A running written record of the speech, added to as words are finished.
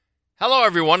Hello,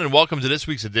 everyone, and welcome to this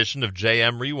week's edition of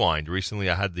JM Rewind. Recently,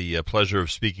 I had the pleasure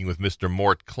of speaking with Mr.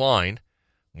 Mort Klein.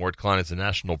 Mort Klein is the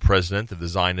national president of the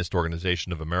Zionist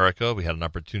Organization of America. We had an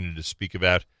opportunity to speak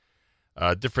about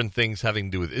different things having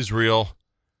to do with Israel,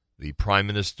 the prime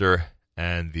minister,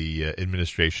 and the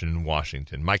administration in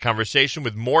Washington. My conversation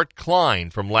with Mort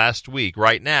Klein from last week,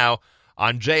 right now,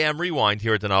 on JM Rewind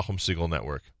here at the Nachum Segal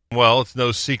Network. Well, it's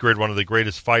no secret one of the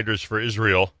greatest fighters for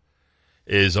Israel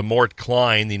is Mort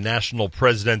Klein, the national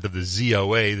president of the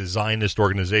ZOA, the Zionist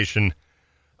Organization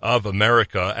of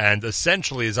America. And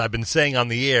essentially, as I've been saying on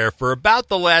the air, for about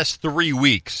the last 3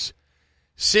 weeks,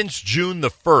 since June the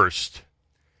 1st,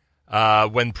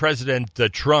 when President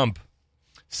Trump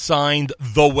signed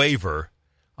the waiver,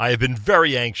 I have been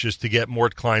very anxious to get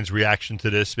Mort Klein's reaction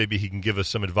to this. Maybe he can give us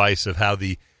some advice of how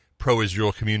the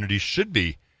pro-Israel community should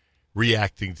be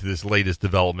reacting to this latest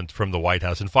development from the White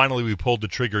House. And finally, we pulled the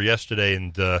trigger yesterday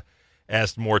and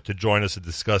asked Mort to join us to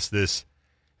discuss this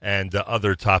and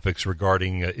other topics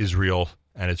regarding Israel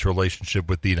and its relationship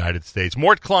with the United States.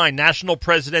 Mort Klein, National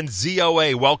President,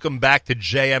 ZOA, welcome back to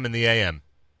JM and the AM.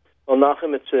 Well,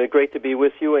 Nachum, it's great to be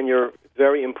with you and your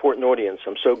very important audience.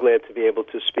 I'm so glad to be able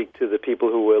to speak to the people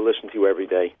who listen to you every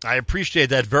day. I appreciate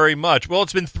that very much. Well,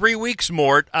 it's been 3 weeks,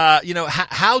 Mort.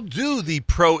 How do the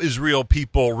pro-Israel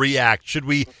people react? Should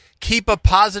we keep a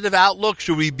positive outlook?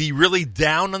 Should we be really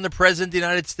down on the President of the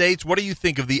United States? What do you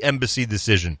think of the embassy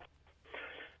decision?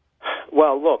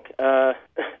 Well, look, Dianne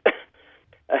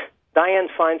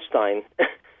Feinstein,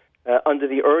 under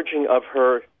the urging of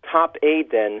her top aide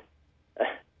then,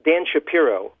 Dan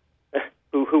Shapiro,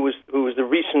 who was the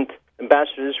recent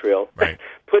ambassador to Israel, right,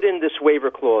 put in this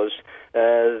waiver clause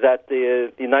that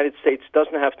the United States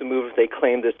doesn't have to move if they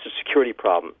claim that it's a security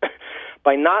problem.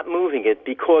 By not moving it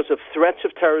because of threats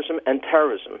of terrorism and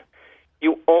terrorism,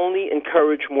 you only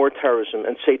encourage more terrorism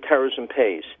and say terrorism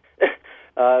pays.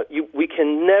 We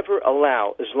can never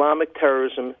allow Islamic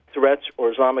terrorism threats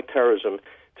or Islamic terrorism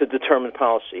to determine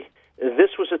policy.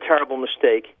 This was a terrible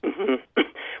mistake.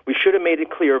 We should have made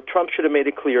it clear. Trump should have made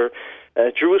it clear.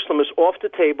 Jerusalem is off the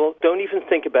table. Don't even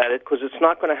think about it because it's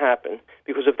not going to happen.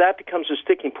 Because if that becomes a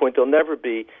sticking point, there'll never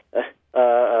be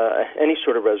any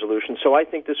sort of resolution. So I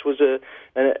think this was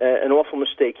an awful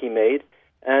mistake he made.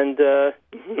 And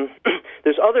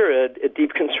there's other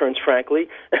deep concerns, frankly.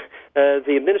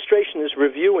 The administration is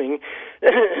reviewing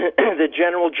the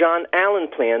General John Allen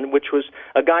plan, which was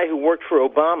a guy who worked for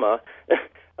Obama,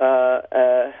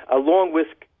 along with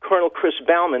Colonel Chris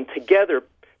Bauman, together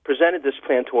presented this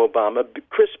plan to Obama.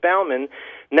 Chris Bauman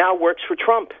now works for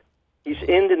Trump. He's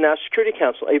in the National Security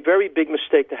Council. A very big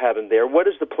mistake to have him there. What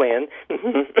is the plan?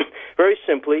 Very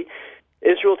simply,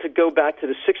 Israel to go back to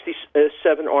the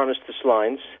 67 armistice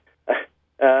lines,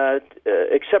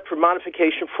 except for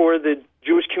modification for the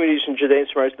Jewish communities in Judea and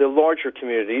Samaria, the larger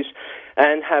communities,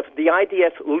 and have the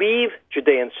IDF leave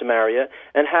Judea and Samaria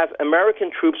and have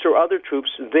American troops or other troops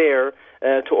there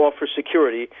to offer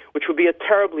security, which would be a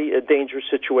terribly dangerous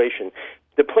situation.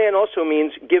 The plan also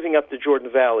means giving up the Jordan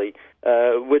Valley,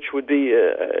 which would be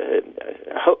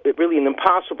really an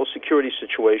impossible security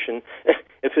situation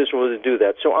if Israel were to do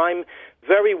that. So I'm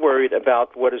very worried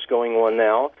about what is going on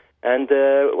now, and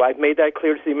I've made that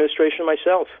clear to the administration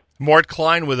myself. Mort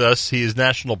Klein with us. He is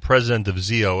national president of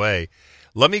ZOA.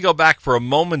 Let me go back for a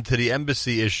moment to the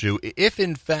embassy issue. If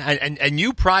in fact, and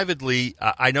you privately,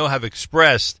 I know, have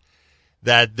expressed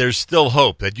that there's still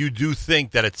hope, that you do think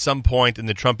that at some point in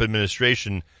the Trump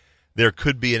administration there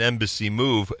could be an embassy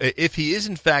move. If he is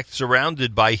in fact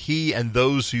surrounded by he and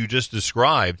those who you just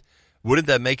described, wouldn't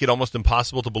that make it almost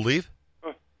impossible to believe?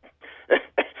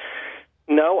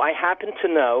 No, I happen to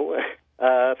know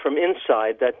from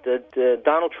inside that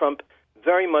Donald Trump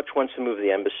very much wants to move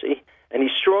the embassy, and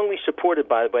he's strongly supported,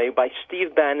 by the way, by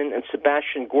Steve Bannon and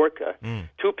Sebastian Gorka,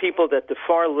 two people that the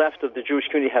far left of the Jewish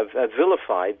community have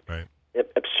vilified. Right.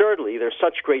 Absurdly, they're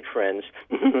such great friends.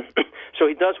 So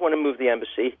he does want to move the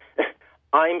embassy.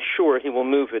 I'm sure he will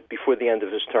move it before the end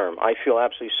of his term. I feel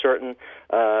absolutely certain,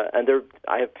 and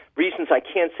I have reasons I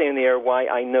can't say in the air why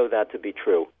I know that to be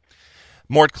true.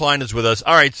 Mort Klein is with us.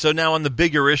 All right, so now on the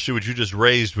bigger issue which you just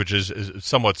raised, which is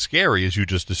somewhat scary, as you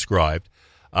just described,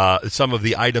 some of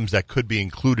the items that could be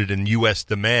included in U.S.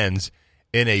 demands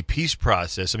in a peace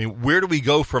process. I mean, where do we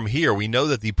go from here? We know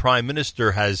that the Prime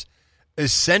Minister has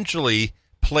essentially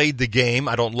played the game.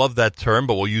 I don't love that term,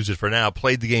 but we'll use it for now.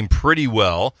 Played the game pretty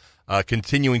well,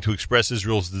 continuing to express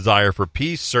Israel's desire for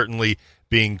peace, certainly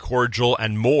being cordial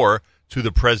and more to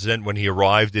the president when he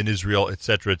arrived in Israel, et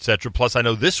cetera, et cetera. Plus, I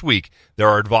know this week there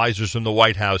are advisors from the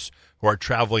White House who are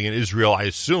traveling in Israel, I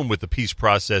assume, with the peace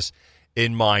process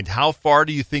in mind. How far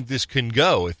do you think this can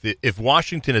go? If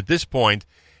Washington at this point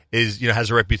has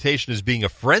a reputation as being a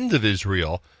friend of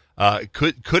Israel,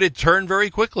 could it turn very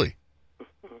quickly?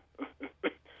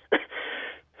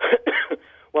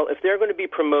 Well, if they're going to be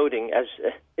promoting, as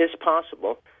is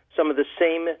possible, some of the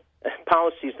same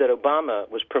policies that Obama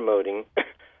was promoting,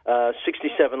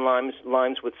 67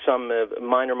 lines with some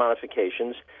minor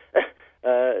modifications,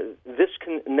 this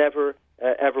can never,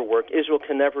 ever work. Israel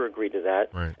can never agree to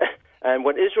that. Right. And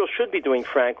what Israel should be doing,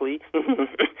 frankly,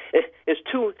 is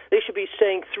they should be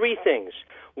saying three things.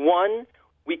 One,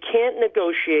 we can't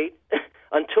negotiate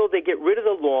until they get rid of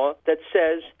the law that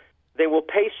says they will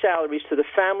pay salaries to the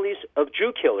families of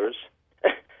Jew killers,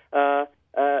 and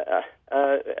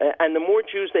the more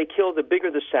Jews they kill, the bigger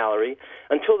the salary,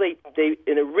 until they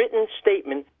in a written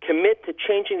statement, commit to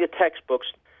changing the textbooks,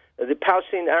 the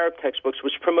Palestinian Arab textbooks,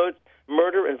 which promote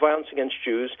murder and violence against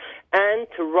Jews, and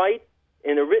to write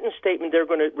in a written statement they're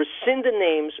going to rescind the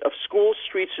names of schools,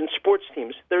 streets, and sports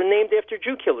teams that are named after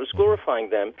Jew killers, glorifying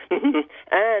them.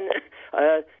 And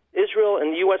Israel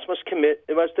and the U.S. must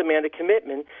demand a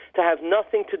commitment to have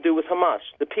nothing to do with Hamas.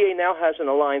 The PA now has an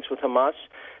alliance with Hamas,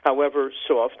 however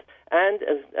soft. And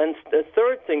the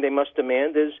third thing they must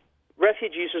demand is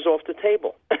refugees is off the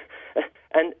table.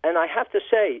 And I have to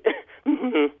say,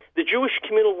 the Jewish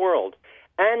communal world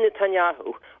and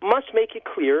Netanyahu must make it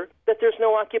clear that there's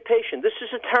no occupation. This is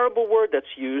a terrible word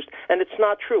that's used, and it's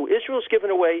not true. Israel's given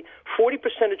away 40%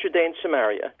 of Judea and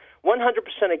Samaria,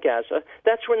 100% of Gaza.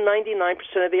 That's where 99%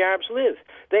 of the Arabs live.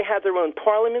 They have their own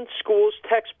parliament, schools,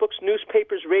 textbooks,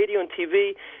 newspapers, radio and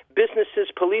TV,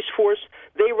 businesses, police force.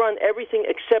 They run everything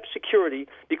except security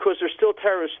because there's still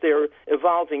terrorists there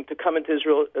evolving to come into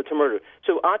Israel to murder.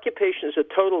 So occupation is a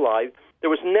total lie. There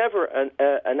was never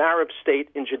an Arab state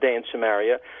in Judea and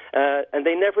Samaria, and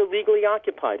they never legally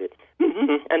occupied it.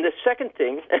 And the second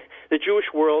thing, the Jewish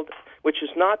world, which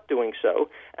is not doing so,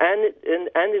 and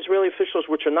Israeli officials,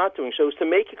 which are not doing so, is to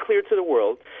make it clear to the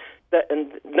world that,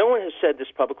 and no one has said this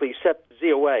publicly except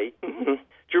ZOA,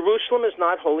 Jerusalem is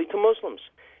not holy to Muslims.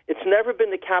 It's never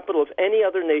been the capital of any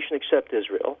other nation except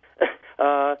Israel.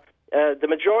 The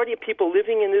majority of people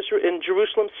living in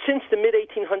Jerusalem since the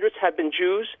mid-1800s have been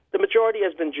Jews. The majority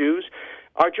has been Jews.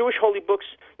 Our Jewish holy books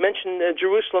mention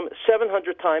Jerusalem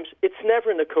 700 times. It's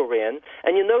never in the Koran.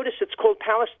 And you notice it's called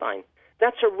Palestine.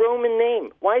 That's a Roman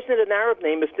name. Why isn't it an Arab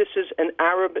name if this is an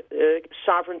Arab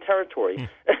sovereign territory?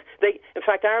 In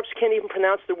fact, Arabs can't even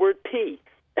pronounce the word P.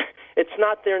 It's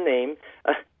not their name,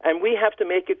 and we have to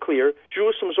make it clear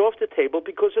Jerusalem's off the table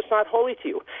because it's not holy to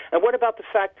you. And what about the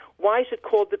fact, why is it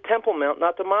called the Temple Mount,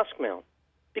 not the Mosque Mount?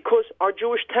 Because our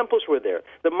Jewish temples were there.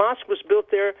 The mosque was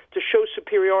built there to show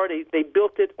superiority. They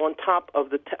built it on top of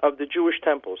the Jewish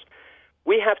temples.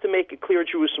 We have to make it clear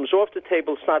Jerusalem's off the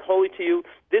table. It's not holy to you.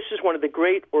 This is one of the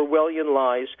great Orwellian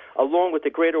lies, along with the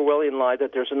great Orwellian lie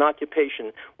that there's an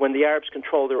occupation when the Arabs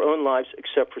control their own lives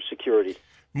except for security.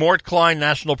 Mort Klein,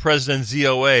 National President,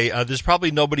 ZOA. There's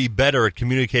probably nobody better at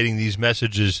communicating these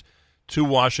messages to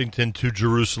Washington, to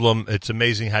Jerusalem. It's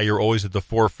amazing how you're always at the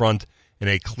forefront in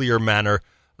a clear manner,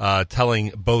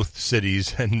 telling both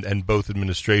cities and both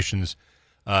administrations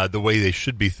the way they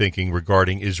should be thinking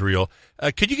regarding Israel.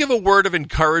 Could you give a word of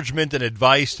encouragement and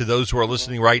advice to those who are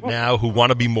listening right now who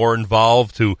want to be more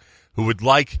involved, who would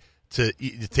like to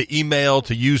email,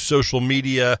 to use social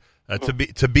media,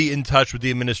 to be in touch with the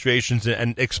administrations,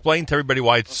 and explain to everybody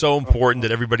why it's so important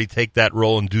that everybody take that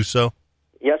role and do so?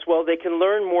 Yes, well, they can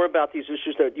learn more about these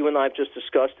issues that you and I have just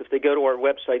discussed if they go to our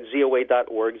website,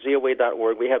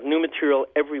 ZOA.org. We have new material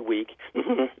every week,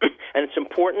 and it's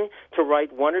important to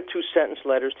write 1 or 2 sentence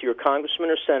letters to your congressmen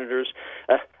or senators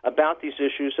about these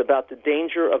issues, about the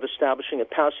danger of establishing a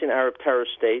Palestinian Arab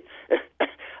terrorist state.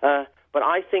 But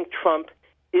I think Trump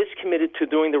is committed to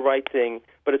doing the right thing,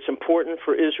 but it's important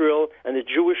for Israel and the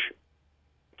Jewish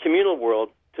communal world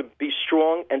to be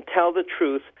strong and tell the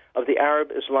truth of the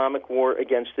Arab-Islamic war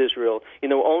against Israel. You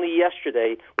know, only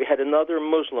yesterday we had another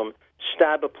Muslim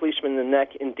stab a policeman in the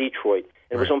neck in Detroit.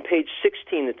 It was on page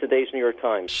 16 of today's New York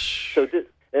Times. So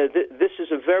this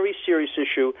is a very serious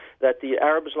issue that the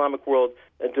Arab-Islamic world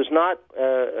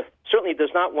certainly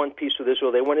does not want peace with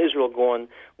Israel. They want Israel gone.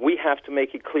 We have to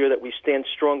make it clear that we stand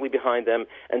strongly behind them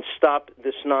and stop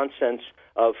this nonsense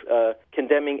of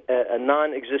condemning a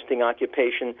non-existing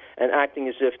occupation and acting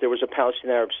as if there was a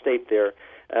Palestinian Arab state there.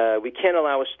 We can't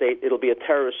allow a state. It'll be a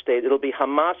terrorist state. It'll be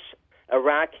Hamas,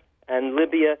 Iraq, and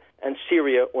Libya and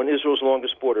Syria on Israel's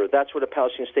longest border. That's what a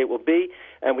Palestinian state will be,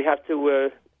 and we have to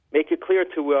make it clear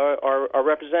to our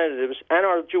representatives and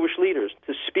our Jewish leaders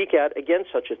to speak out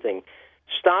against such a thing.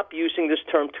 Stop using this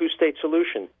term two-state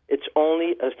solution. It's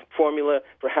only a formula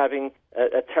for having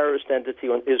a terrorist entity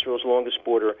on Israel's longest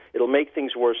border. It'll make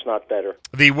things worse, not better.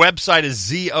 The website is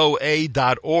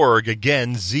ZOA.org.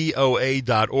 Again,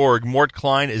 ZOA.org. Mort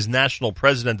Klein is national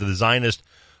president of the Zionist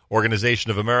Organization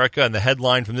of America, and the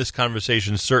headline from this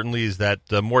conversation certainly is that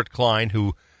Mort Klein,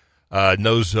 who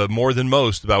knows more than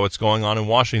most about what's going on in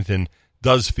Washington,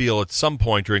 does feel at some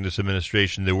point during this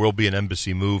administration there will be an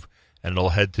embassy move, and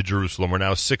it'll head to Jerusalem. We're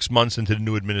now 6 months into the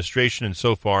new administration, and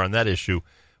so far on that issue,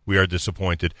 we are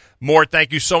disappointed. Mort,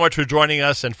 thank you so much for joining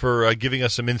us and for giving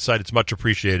us some insight. It's much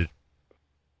appreciated.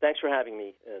 Thanks for having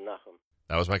me, Nachum.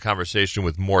 That was my conversation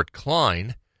with Mort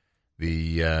Klein,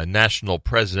 the national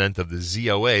president of the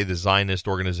ZOA, the Zionist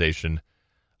Organization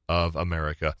of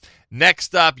America.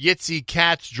 Next up, Yitzi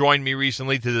Katz joined me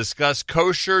recently to discuss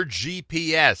Kosher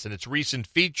GPS and its recent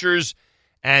features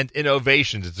and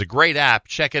innovations. It's a great app.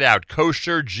 Check it out,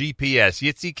 Kosher GPS.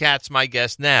 Yitzi Katz, my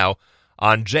guest now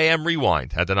on JM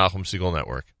Rewind at the Nachum Segal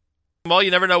Network. Well, you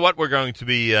never know what we're going to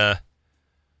be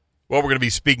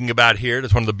speaking about here.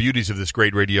 That's one of the beauties of this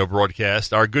great radio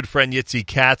broadcast. Our good friend Yitzi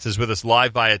Katz is with us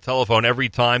live via telephone every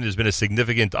time there's been a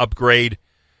significant upgrade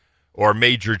or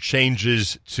major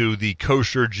changes to the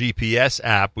Kosher GPS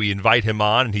app. We invite him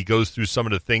on, and he goes through some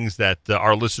of the things that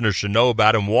our listeners should know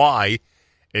about and why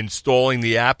installing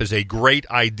the app is a great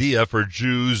idea for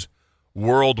Jews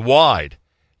worldwide.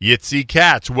 Yitzi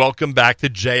Katz, welcome back to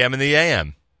JM and the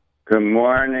AM. Good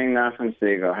morning, Nachum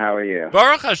Segal. How are you?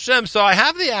 Baruch Hashem. So I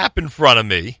have the app in front of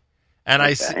me, and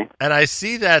okay. I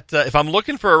see that if I'm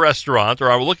looking for a restaurant, or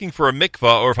I'm looking for a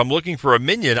mikvah, or if I'm looking for a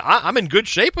minyan, I'm in good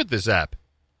shape with this app.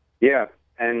 Yeah,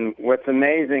 and what's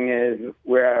amazing is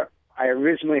where I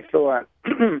originally thought,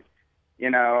 I'll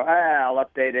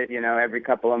update it, every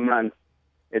couple of months.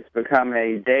 It's become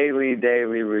a daily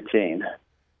routine.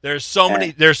 There's so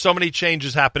many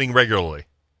changes happening regularly.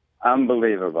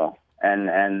 Unbelievable.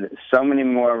 And so many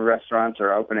more restaurants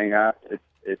are opening up.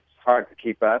 It's hard to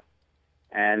keep up.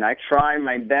 And I try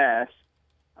my best.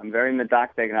 I'm very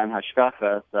medactic on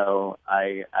hashkafa, so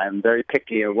I'm very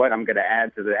picky of what I'm going to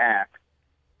add to the app.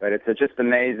 But it's just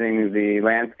amazing the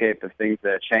landscape of things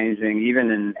that are changing, even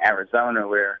in Arizona,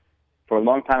 where for a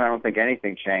long time I don't think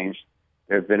anything changed.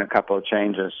 There have been a couple of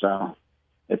changes, so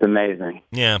it's amazing.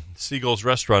 Yeah, Siegel's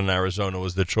Restaurant in Arizona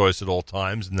was the choice at all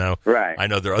times, and now right. I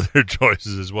know there are other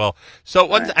choices as well.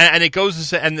 So, and it goes to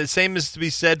say, and the same is to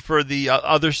be said for the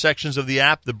other sections of the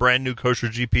app, the brand new Kosher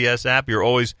GPS app. You're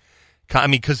always,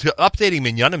 because updating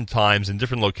minyanim times in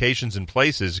different locations and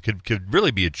places could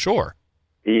really be a chore.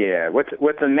 Yeah,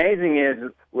 what's amazing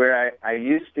is where I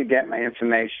used to get my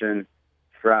information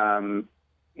from,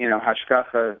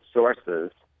 hashkafa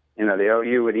sources. The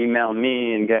OU would email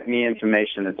me and get me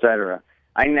information, etc.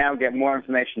 I now get more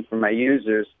information from my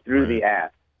users through the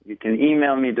app. You can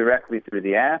email me directly through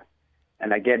the app,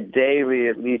 and I get daily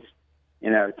at least,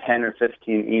 10 or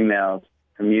 15 emails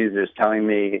from users telling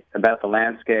me about the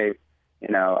landscape.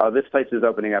 This place is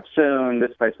opening up soon.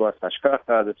 This place lost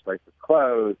hashkafa. This place is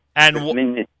closed. And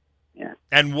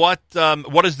what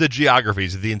is the geography?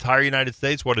 Is it the entire United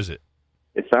States? What is it?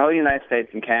 It's the whole United States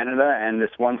and Canada, and this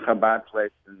one Chabad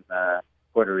place in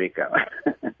Puerto Rico.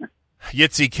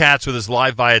 Yitzi Katz with us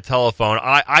live via telephone.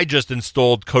 I just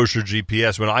installed Kosher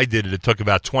GPS. When I did it, it took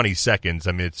about 20 seconds.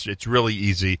 I mean, it's really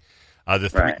easy.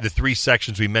 The three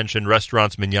sections we mentioned: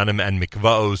 restaurants, minyanim, and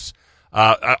mikvaos.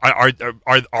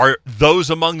 Are those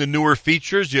among the newer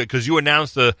features? Because you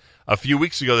announced a few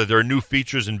weeks ago that there are new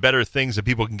features and better things that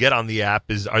people can get on the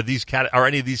app. Are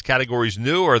any of these categories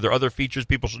new, or are there other features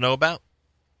people should know about?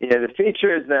 Yeah, the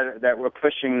features that we're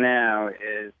pushing now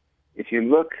is, if you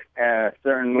look at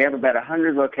we have about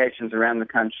 100 locations around the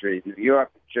country, New York,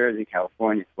 Jersey,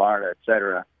 California, Florida,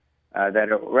 etc., that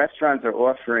restaurants are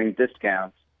offering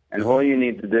discounts, and all you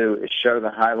need to do is show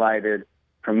the highlighted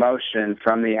promotion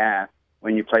from the app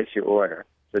when you place your order.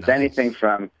 So it's anything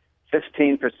from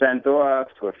 15% off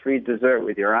to a free dessert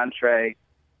with your entree,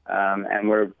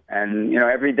 and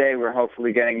every day we're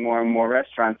hopefully getting more and more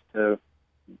restaurants to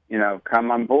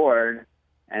come on board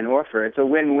and offer. It's a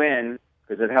win-win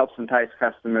because it helps entice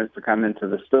customers to come into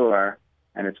the store,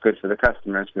 and it's good for the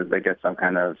customers because they get some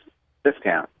kind of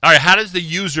discount. All right, how does the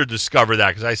user discover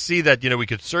that? Because I see that, we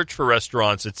could search for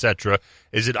restaurants, etc.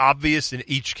 Is it obvious in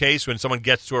each case when someone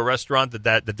gets to a restaurant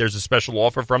that there's a special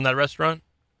offer from that restaurant?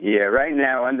 Yeah, right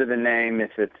now under the name,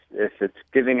 if it's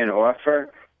giving an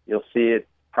offer, you'll see it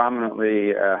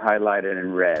prominently highlighted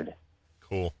in red.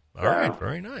 Cool. All right,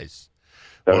 very nice.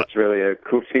 So it's really a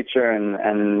cool feature, and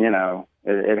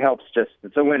it helps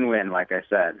it's a win-win, like I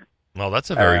said. Well,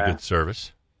 that's a very good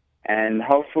service. And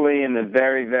hopefully in the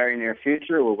very, very near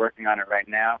future, we're working on it right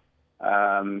now.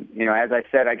 As I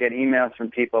said, I get emails from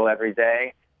people every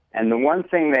day. And the one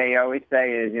thing they always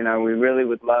say is, we really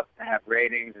would love to have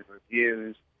ratings and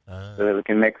reviews so that we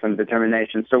can make some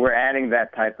determinations. So we're adding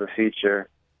that type of feature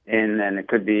in, and it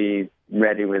could be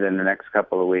ready within the next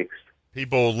couple of weeks.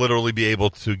 People will literally be able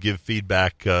to give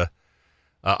feedback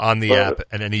on the app,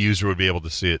 and any user would be able to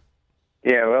see it.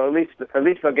 Yeah, well, at least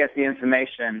they'll get the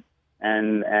information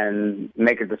and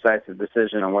make a decisive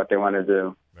decision on what they want to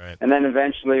do. Right. And then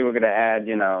eventually we're going to add,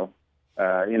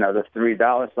 the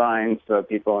 $3 sign so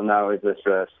people know, is this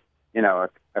a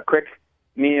quick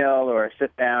meal or a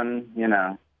sit down,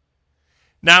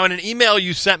 Now, in an email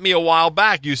you sent me a while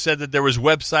back, you said that there was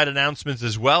website announcements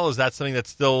as well. Is that something that's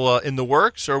still in the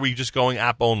works, or are we just going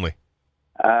app only?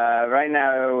 Right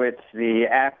now, it's the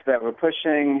app that we're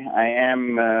pushing. I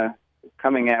am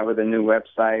coming out with a new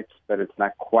website, but it's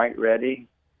not quite ready.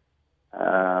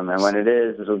 And when it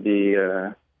is, it'll be,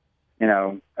 a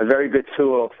very good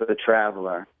tool for the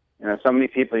traveler. So many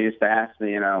people used to ask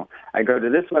me, I go to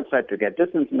this website to get this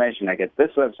information, I get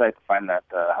this website to find that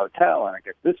hotel, and I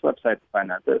get this website to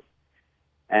find out this.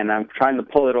 And I'm trying to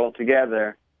pull it all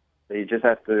together. So you just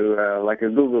have to, like a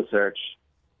Google search,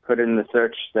 put in the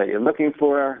search that you're looking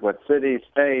for, what city,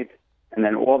 state, and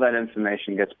then all that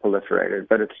information gets proliferated.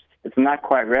 But it's not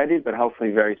quite ready, but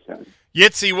hopefully very soon.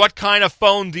 Yitzi, what kind of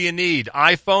phone do you need?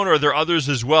 iPhone, or are there others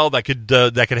as well that could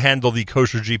handle the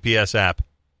Kosher GPS app?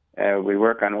 We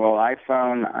work on all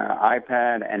iPhone,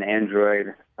 iPad, and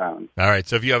Android phones. All right.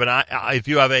 So if you have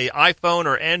a iPhone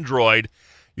or Android,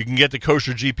 you can get the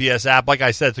Kosher GPS app. Like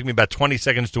I said, it took me about 20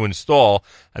 seconds to install,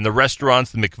 and the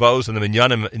restaurants, the mikvos, and the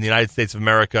minyanim in the United States of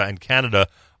America and Canada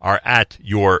are at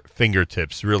your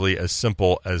fingertips. Really as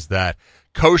simple as that.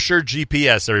 Kosher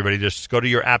GPS, everybody. Just go to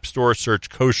your app store, search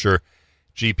Kosher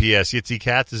GPS. Yitzi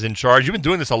Katz is in charge. You've been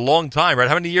doing this a long time, right?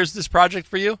 How many years is this project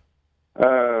for you?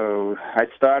 Oh, I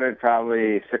started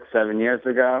probably 6-7 years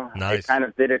ago. Nice. I kind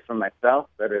of did it for myself,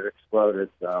 but it exploded.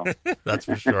 So that's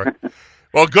for sure.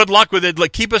 Well, good luck with it.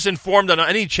 Keep us informed on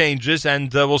any changes,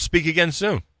 and we'll speak again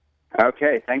soon.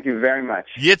 Okay, thank you very much.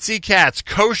 Yitzi Katz,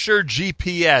 Kosher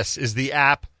GPS is the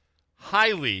app.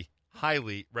 Highly,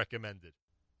 highly recommended.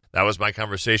 That was my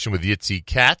conversation with Yitzi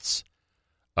Katz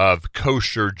of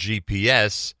Kosher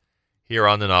GPS here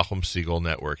on the Nachum Segal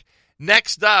Network.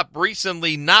 Next up,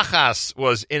 recently Nachas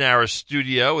was in our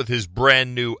studio with his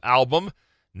brand new album.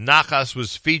 Nachas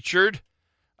was featured,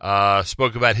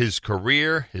 spoke about his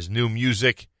career, his new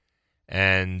music,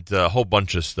 and a whole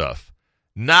bunch of stuff.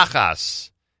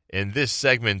 Nachas in this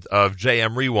segment of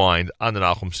JM Rewind on the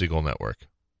Nachum Segal Network.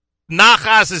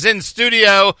 Nachas is in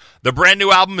studio. The brand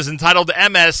new album is entitled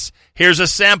MS. Here's a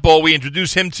sample. We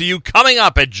introduce him to you coming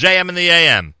up at JM in the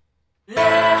AM.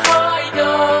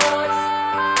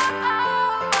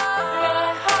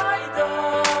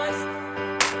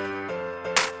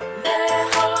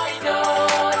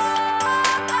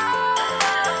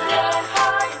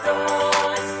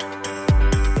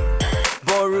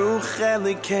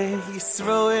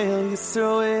 Yisrael,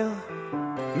 Yisrael,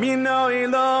 Mino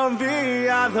Ilom,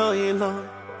 V'Yado Ilom,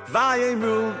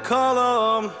 V'Yemru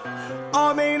Kolom,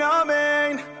 Amen,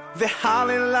 Amen,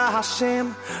 V'Halil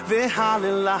Hashem,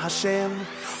 V'Halil Hashem,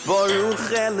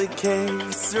 Baruch Elikei,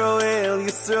 Yisrael,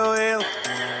 Yisrael,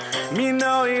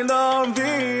 Mino Ilom,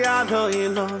 V'Yado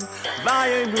Ilom,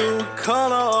 V'Yemru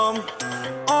Kolom,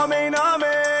 Amen,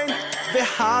 Amen,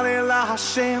 V'Halil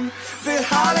Hashem,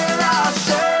 V'Halil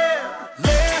Hashem.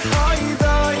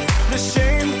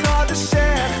 L'shem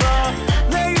kadeshecha,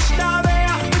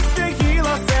 leishtabeach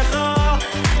b'sehilasecha,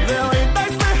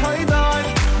 le'oidais le'hoidais.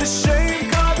 L'shem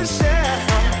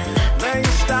kadeshecha,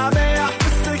 leishtabeach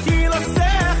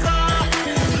b'sehilasecha,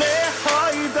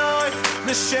 le'hoidais.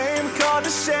 L'shem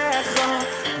kadeshecha,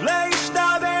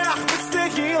 leishtabeach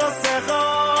b'sehilasecha,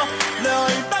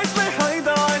 le'oidais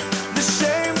le'hoidais.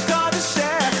 L'shem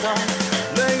kadeshecha,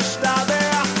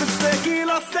 leishtabeach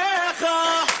b'sehilasecha.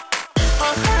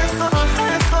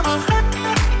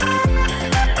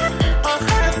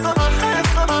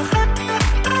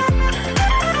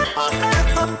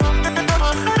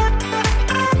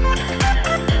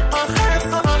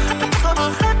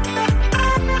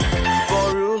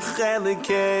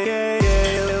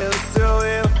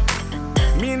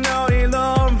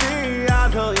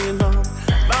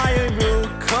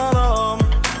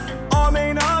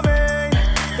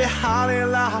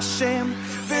 Hashem,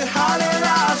 v'Halil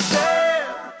Hashem,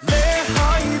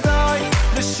 le'hoidai,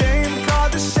 l'shem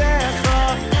kadeshecha,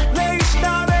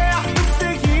 leishtabeach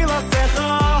b'sehilasecha,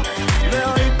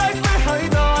 le'oidai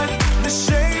le'hoidai,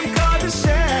 l'shem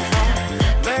kadeshecha,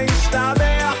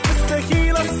 leishtabeach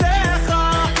b'sehilasecha.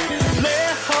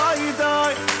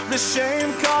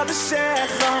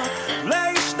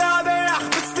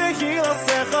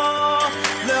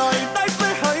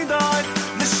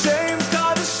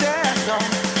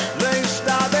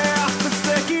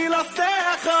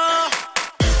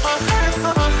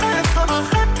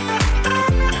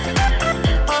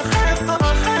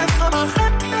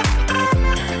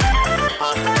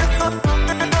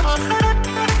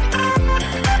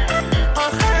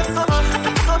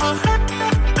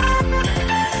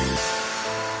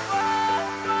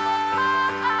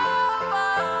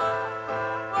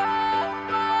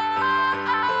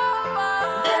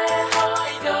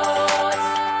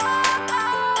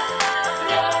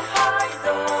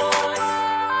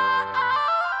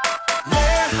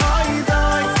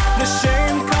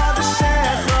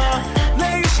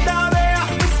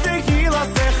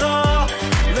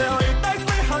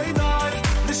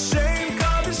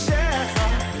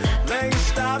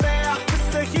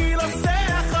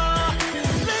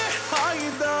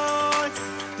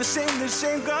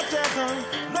 לשם קודשך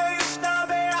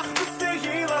להשתבח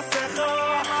בסגילתך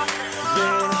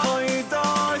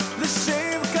והוידוי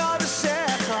לשם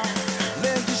קודשך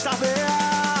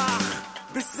להשתבח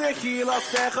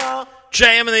בסגילתך.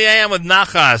 JM in the AM with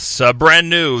Nachas, brand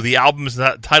new. The album is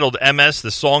titled MS.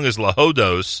 The song is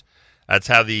Lahodos. That's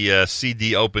how the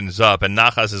CD opens up. And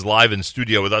Nachas is live in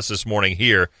studio with us this morning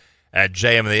here at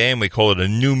JM in the AM. We call it a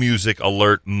New Music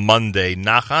Alert Monday.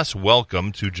 Nachas,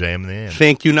 welcome to JM in the AM.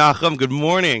 Thank you, Nachum. Good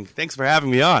morning. Thanks for having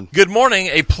me on. Good morning.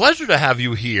 A pleasure to have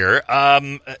you here.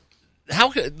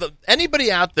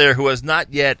 Anybody out there who has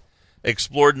not yet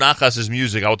explored Nachas's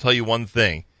music, I will tell you one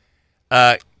thing.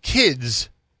 Kids,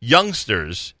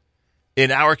 youngsters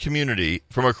in our community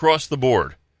from across the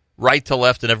board, right to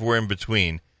left and everywhere in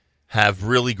between, have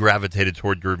really gravitated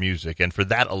toward your music. And for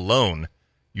that alone,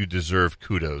 you deserve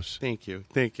kudos. Thank you.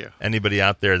 Thank you. Anybody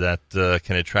out there that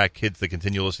can attract kids to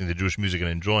continue listening to Jewish music and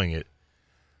enjoying it,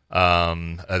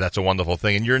 that's a wonderful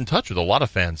thing. And you're in touch with a lot of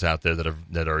fans out there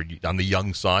that are on the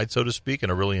young side, so to speak,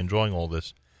 and are really enjoying all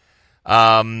this.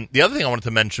 The other thing I wanted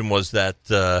to mention was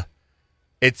that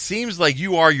it seems like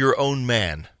you are your own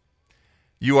man.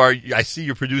 I see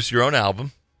you produce your own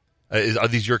album. Are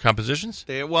these your compositions?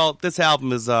 Well, this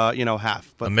album is,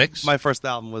 half. But a mix? My first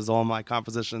album was all my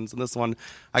compositions, and this one,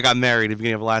 I got married at the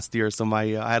beginning of last year, so I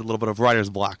had a little bit of writer's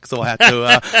block. So I had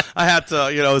to,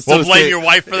 associate. We'll blame your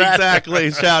wife for that.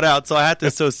 Exactly. Shout out. So I had to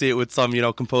associate with some,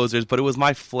 composers, but it was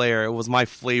my flair, it was my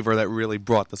flavor that really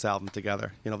brought this album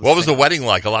together. What was the wedding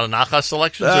like? A lot of Nachas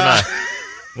selections or not?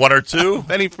 One or two?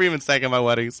 Benny Freeman sang at my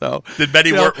wedding, so... Did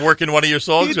Benny work in one of your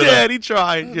songs? He did. He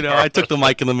tried. I took the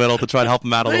mic in the middle to try to help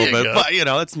him out a little bit. Go. But,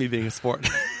 that's me being a sport.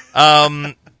 Tell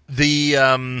me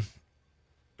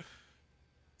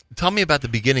about the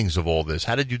beginnings of all this.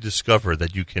 How did you discover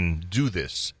that you can do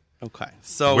this? Okay,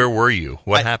 so... Where were you?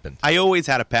 What happened? I always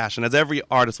had a passion, as every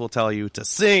artist will tell you, to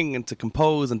sing and to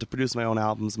compose and to produce my own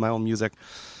albums, my own music.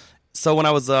 So when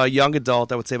I was a young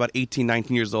adult, I would say about 18,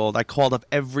 19 years old, I called up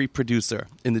every producer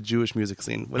in the Jewish music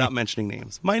scene without mentioning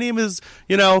names. My name is,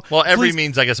 Well, every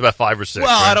means, I guess, about 5 or 6. Well,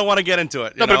 right? I don't want to get into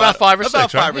it. No, but about 5 or 6.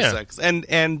 About 5 right? or 6. And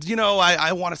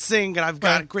I want to sing, and I've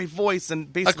got a great voice.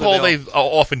 And basically, a call they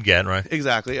often get, right?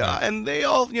 Exactly. And they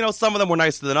all, some of them were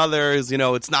nicer than others.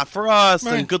 It's not for us,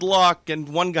 and good luck. And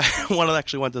one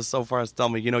actually went so far as to tell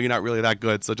me, you're not really that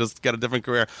good, so just get a different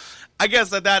career. I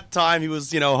guess at that time he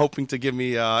was, hoping to give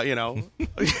me, go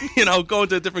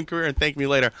into a different career and thank me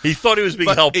later. He thought he was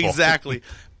being helpful. Exactly.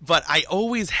 But I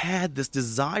always had this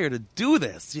desire to do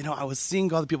this. I was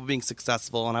seeing other people being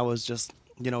successful, and I was just,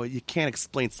 you can't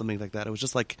explain something like that. It was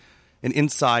just like an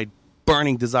inside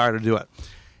burning desire to do it.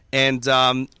 And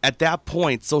at that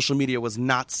point, social media was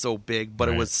not so big, but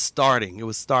It was starting. It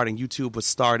was starting. YouTube was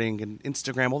starting, and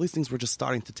Instagram, all these things were just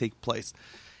starting to take place.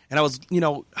 And I was,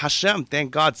 Hashem,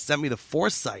 thank God, sent me the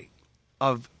foresight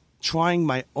of trying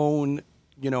my own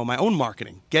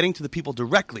marketing, getting to the people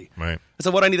directly. Right. I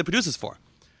said, what do I need the producers for?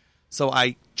 So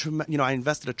I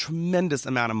invested a tremendous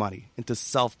amount of money into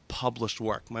self-published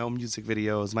work, my own music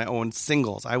videos, my own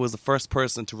singles. I was the first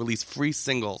person to release free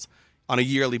singles on a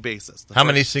yearly basis. How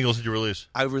many singles did you release?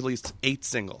 I released 8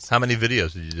 singles. How many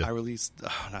videos did you do? I released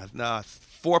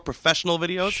 4 professional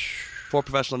videos, 4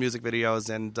 professional music videos,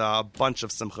 and a bunch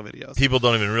of Simcha videos. People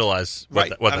don't even realize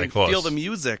what they cost. Feel the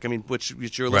Music, which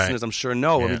your listeners, I'm sure,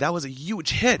 know. Yeah. That was a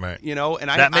huge hit, right. And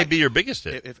that may be your biggest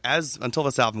hit. Until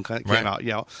this album came out,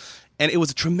 And it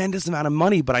was a tremendous amount of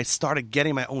money, but I started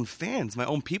getting my own fans, my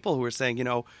own people who were saying,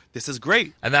 this is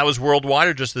great. And that was worldwide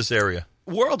or just this area?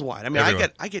 Worldwide. Everywhere.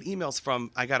 I get emails from,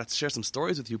 I got to share some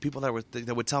stories with you, people that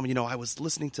would tell me, I was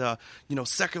listening to,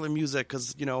 secular music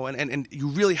because, and you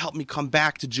really helped me come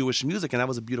back to Jewish music, and that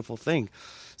was a beautiful thing.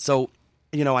 So,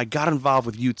 I got involved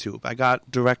with YouTube. I got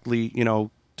directly,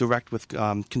 direct with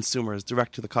consumers,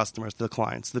 direct to the customers, to the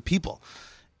clients, to the people.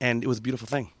 And it was a beautiful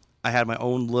thing. I had my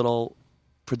own little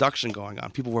production going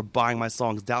on. People were buying my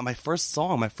songs down. My first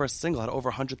single had over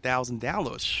 100,000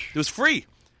 downloads. It was free.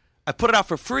 I put it out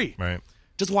for free. Right.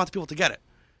 Just wanted people to get it.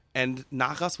 And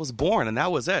Nachas was born, and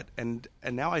that was it. And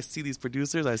now I see these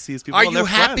producers, I see these people. Are you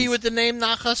happy with the name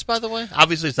Nachas, by the way?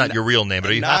 Obviously, it's not your real name, but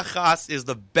are you Nachas is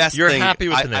the best You're thing. Happy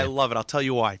with the name? I love it. I'll tell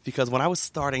you why. Because when I was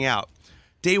starting out,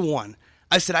 day one,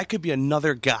 I said I could be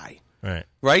another guy. Right.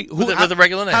 Right? With a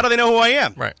regular name. How do they know who I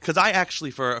am? Right. Because I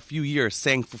actually, for a few years,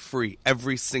 sang for free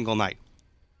every single night.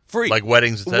 Free. Like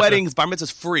weddings, etc.? Weddings, bar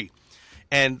mitzvahs, free.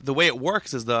 And the way it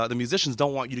works is the musicians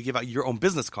don't want you to give out your own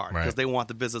business card because they want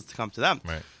the business to come to them.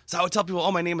 Right. So I would tell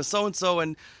people, my name is so-and-so,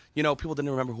 and, people didn't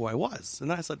remember who I was. And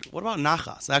then I said, what about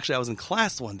Nachas? Actually, I was in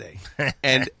class one day,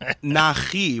 and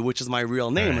Nachi, which is my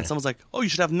real name, and someone's like, you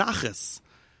should have Nachas.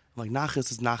 I'm like,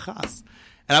 Nachas is Nachas.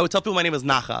 And I would tell people my name is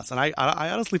Nachas, and I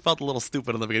honestly felt a little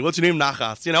stupid in the beginning. What's your name,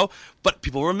 Nachas? You know, but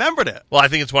people remembered it. Well, I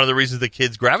think it's one of the reasons the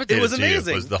kids gravitated It was to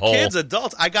amazing. you. Was the whole Kids,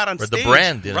 adults. I got on or stage. the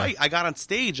brand, you know? Right. I got on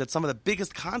stage at some of the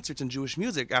biggest concerts in Jewish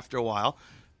music after a while.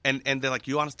 And they're like,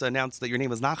 you want us to announce that your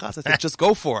name is Nachas? I said, just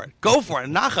go for it. Go for it.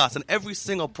 Nachas. And every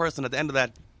single person at the end of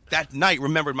that night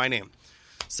remembered my name.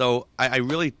 So I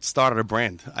really started a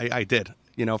brand. I did.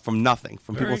 You know, from nothing.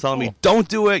 From Very people telling cool. me, don't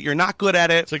do it. You're not good at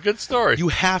it. It's a good story. You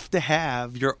have to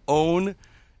have your own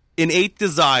innate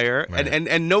desire, Right.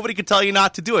 and nobody can tell you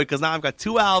not to do it, because now I've got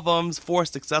 2 albums, 4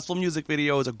 successful music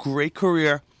videos, a great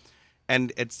career,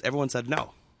 and everyone said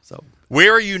no. So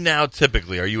Where are you now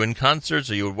typically? Are you in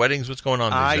concerts? Are you at weddings? What's going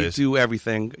on these I days? do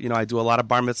everything. You know, I do a lot of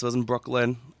bar mitzvahs in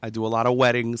Brooklyn. I do a lot of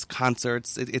weddings,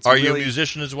 concerts. It's Are really, you a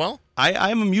musician as well?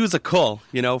 I'm a musical.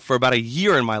 You know, for about a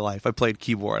year in my life, I played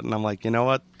keyboard, and I'm like, you know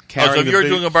what? Oh, so if Carrying the you're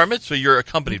big- doing a bar mitzvah, you're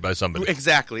accompanied by somebody.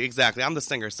 Exactly. I'm the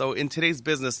singer. So in today's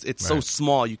business, it's so Right.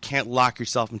 small, you can't lock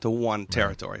yourself into one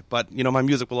territory. But, you know, my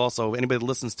music will also, anybody that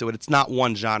listens to it, it's not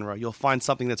one genre. You'll find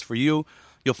something that's for you.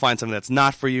 You'll find something that's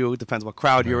not for you. It depends what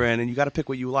crowd you're in, and you got to pick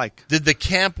what you like. Did the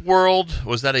camp world,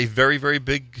 was that a very, very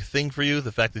big thing for you,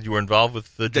 the fact that you were involved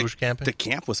with the Jewish camping? The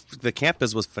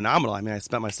campus was phenomenal. I mean, I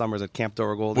spent my summers at Camp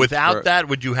Dora Gold. Without that,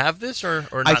 would you have this or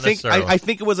not I think necessarily? I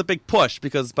think it was a big push,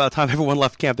 because by the time everyone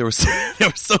left camp, they were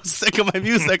so sick of my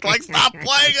music. Like, stop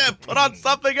playing it, put on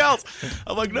something else.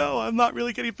 I'm like, no, I'm not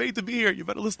really getting paid to be here. You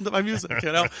better listen to my music,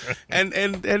 you know. And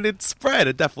it spread.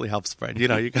 It definitely helps spread. You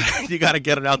know, you got to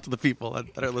get it out to the people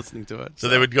that are listening to it. So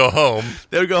they would go home.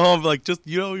 They would go home and be like, just,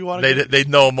 you know, you want to They'd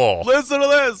know them all. listen to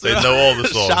this. They'd know all the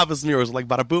songs. Shabbos mirrors like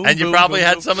bada boom. And you boom, probably boom,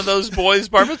 had boom. some of those boys'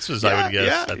 bar mitzvahs, I would guess.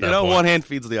 Yeah, at that you know, point. one hand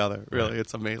feeds the other. Really,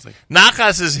 it's amazing.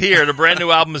 Nachas is here. The brand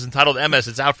new album is entitled MS.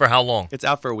 It's out for how long? It's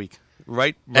out for a week.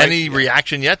 Right? Any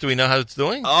reaction yet? Do we know how it's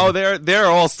doing? Oh, there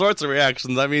are all sorts of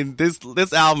reactions. I mean, this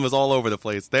album is all over the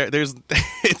place. There's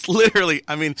it's literally.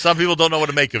 I mean, Some people don't know what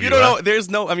to make of you. you don't huh? know. There's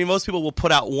no. I mean, most people will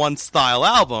put out one style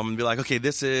album and be like, okay,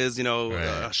 this is Right.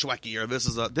 Shweki, or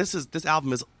this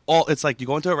album is all. It's like you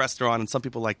go into a restaurant and some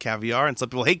people like caviar and some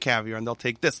people hate caviar, and they'll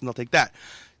take this and they'll take that.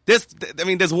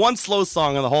 There's one slow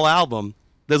song on the whole album.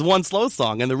 There's one slow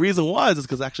song, and the reason is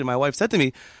because actually my wife said to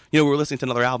me, you know, we were listening to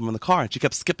another album in the car, and she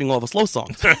kept skipping all the slow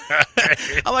songs.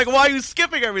 I'm like, why are you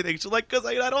skipping everything? She's like, because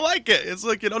I don't like it. It's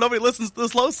like, you know, nobody listens to the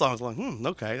slow songs. I'm like,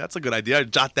 okay, that's a good idea. I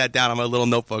jot that down on my little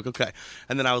notebook. Okay,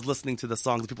 and then I was listening to the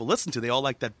songs that people listen to. They all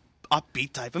like that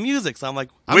upbeat type of music. So I'm like,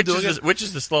 Which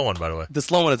is the slow one, by the way? The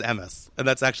slow one is MS, and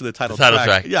that's actually the title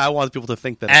track. Yeah, I wanted people to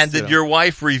think that. And it's, did your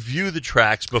wife review the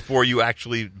tracks before you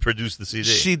actually produced the CD?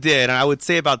 She did, and I would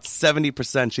say about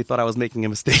 70% she thought I was making a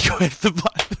mistake with.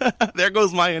 But there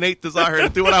goes my innate desire to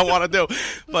do what I want to do.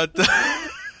 But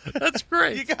That's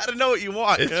great. you got to know what you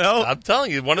want. You know, I'm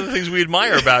telling you, one of the things we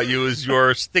admire about you is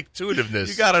your stick-to-itiveness.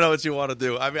 you got to know what you want to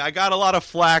do. I mean, I got a lot of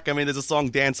flack. I mean, there's a song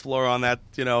 "Dance Floor" on that.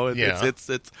 You know,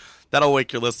 it's that'll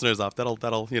wake your listeners up. That'll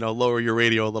lower your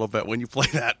radio a little bit when you play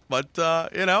that. But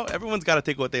you know, everyone's got to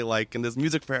take what they like, and there's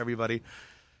music for everybody.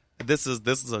 This is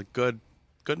a good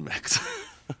mix.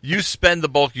 You spend the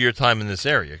bulk of your time in this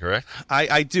area, correct?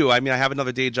 I do. I mean, I have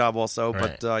another day job also,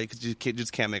 Right. but you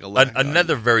just can't make a living.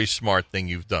 Another very smart thing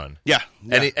you've done. Yeah.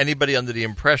 Anybody under the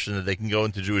impression that they can go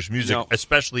into Jewish music, No.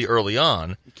 especially early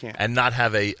on, can't. and not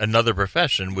have another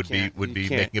profession would You be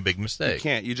can't. making a big mistake. You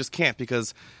can't. You just can't,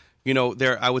 because you know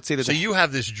I would say that. So you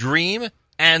have this dream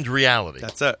and reality.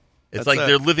 That's it. It's That's like it.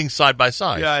 they're living side by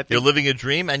side. Yeah, I think- you're living a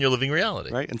dream and you're living reality.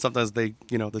 Right, and sometimes the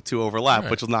two overlap,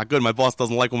 Right. which is not good. My boss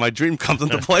doesn't like when my dream comes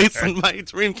into place, and my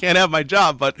dream can't have my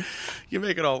job. But you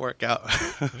make it all work out.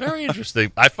 Very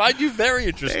interesting. I find you very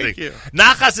interesting. Thank you.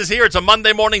 Nachas is here. It's a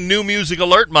Monday morning New Music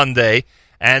Alert Monday.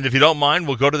 And if you don't mind,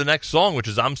 we'll go to the next song, which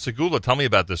is Am Segula. Tell me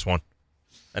about this one.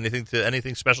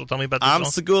 Anything special? Tell me about this Am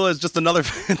song. Segula is just another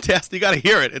fantastic. You got to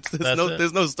hear it.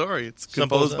 There's no story. It's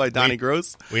Simple composed as by that. Donnie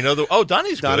Gross. We know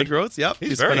Donnie's Donnie good. Gross. Yep,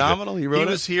 he's very phenomenal. good. He wrote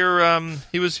was it. here.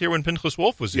 He was here when Pinchas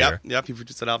Wolf was here. Yep. He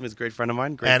produced that album. He's a great friend of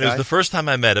mine. Great And guy. it was the first time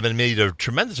I met him, and made a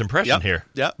tremendous impression Yep, here.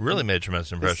 yep. Really made a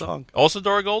tremendous impression. song. Also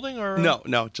Dora Golding? Or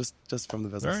No, just from the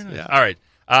business. Very nice. Yeah. All right.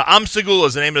 Am Segula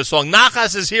is the name of the song.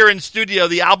 Nachas is here in studio.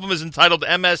 The album is entitled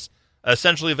MS,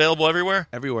 essentially available everywhere.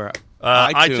 Everywhere.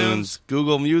 iTunes.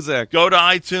 Google Music. Go to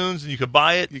iTunes and you can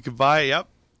buy it. You can buy it. Yep.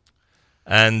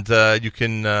 And you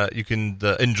can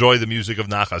enjoy the music of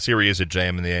Nachas. Here he is at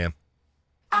JM in the AM.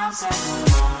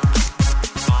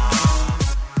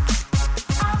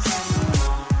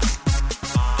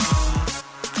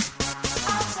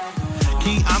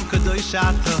 כי עם קדוש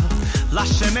אתה,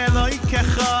 לשם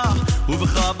אלוהיכך,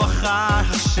 ובך בחר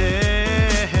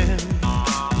השם.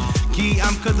 כי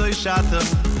עם קדוש אתה,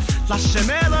 Lashem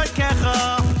Elokecha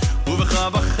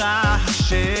Uvechabacha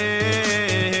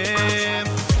Hashem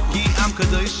Ki Am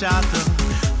Kadosh Ata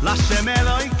Lashem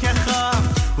Elokecha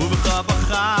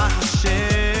Uvechabacha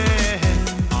Hashem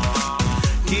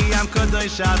Ki Am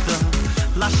Kadosh Ata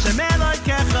Lashem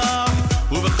Elokecha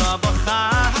Uvechabacha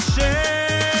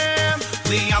Hashem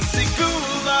Liam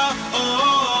Sikula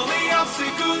Oh Liam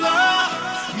Sikula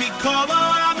Mikol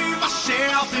Ami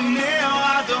Mashiach B'nei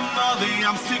Adama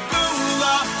Liam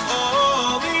Sikula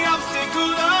Oh Liam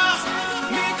Sikula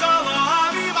Mikol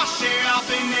Ami Mashiach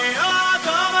B'nei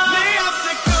Adama Liam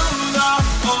Sikula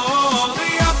Oh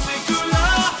Liam Sikula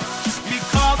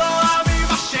Mikol Ami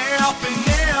Mashiach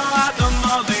B'nei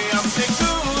Adama Liam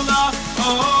Sikula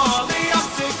Oh Liam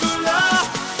Sikula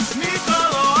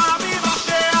Mikol Ami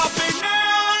Mashiach B'nei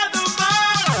Adama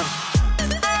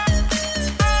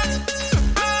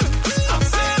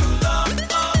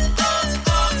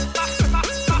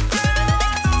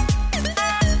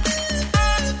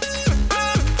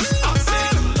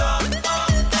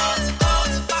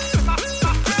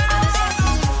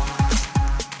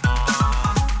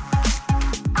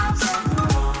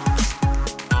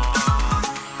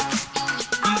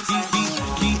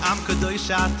Ki am kadosh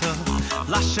ata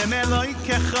Lashem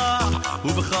Elokecha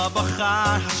Uvechabacha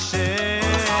Hashem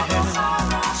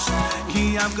Ki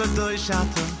am kadosh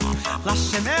ata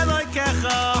Lashem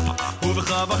Elokecha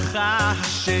Uvechabacha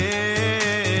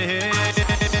Hashem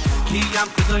Ki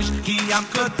am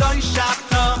kadosh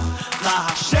ata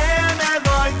Lashem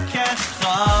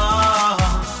Elokecha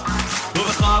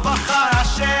Uvechabacha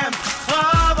Hashem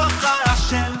Chabacha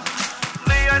Hashem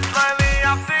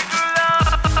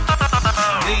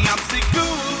Liam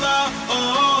Sikula,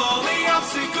 oh, Liam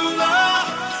Sikula,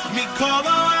 Mikol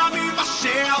Ami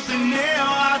Mashiach B'nei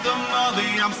Adama.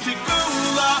 Liam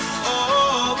Sikula,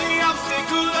 oh, Liam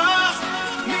Sikula,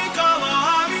 Mikol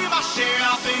Ami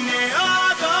Mashiach B'nei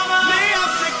Adama.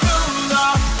 Liam Sikula,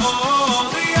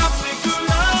 oh, Liam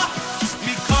Sikula,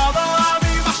 Mikol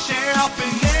Ami Mashiach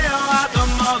B'nei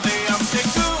Adama. Liam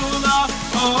Sikula,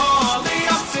 oh,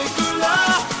 Liam Sikula,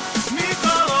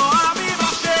 Mikol Ami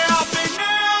Mashiach B'nei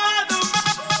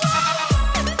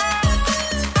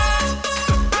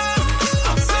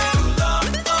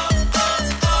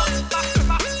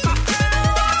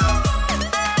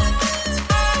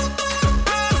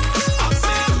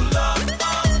Liam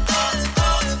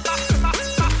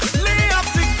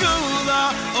Sikula,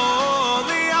 oh,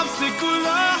 Liam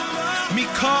Sikula,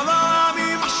 Mikol Ami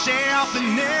Mashiach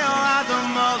B'nei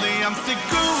Adama. Liam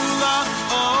Sikula,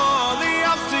 oh,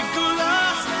 Liam Sikula,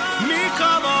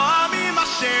 Mikol Ami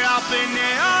Mashiach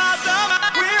B'nei Adama.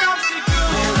 Liam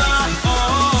Sikula,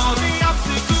 oh, Liam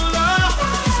Sikula,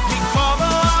 Mikol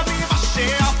Ami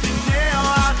Mashiach B'nei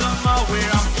Adama.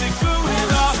 Liam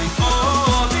Sikula,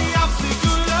 oh, Liam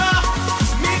Sikula,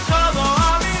 Mikol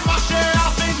Ami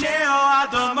Mashiach B'nei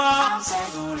Adama.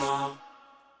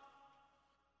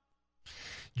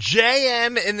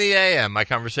 JM in the AM. My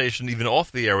conversation, even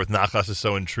off the air with Nachas, is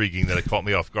so intriguing that it caught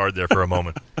me off guard there for a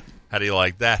moment. How do you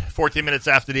like that? 14 minutes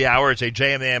after the hour, it's a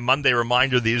JM in the AM Monday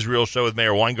reminder. The Israel Show with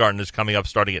Mayor Weingarten is coming up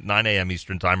starting at 9 a.m.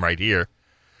 Eastern Time right here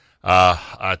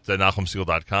at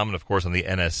NachumSegal.com and, of course, on the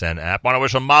NSN app. Want to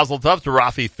wish a mazel tov to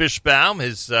Rafi Fishbaum.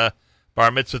 His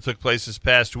bar mitzvah took place this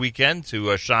past weekend. To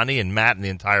Shani and Matt and the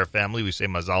entire family, we say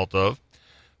mazel tov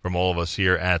from all of us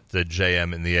here at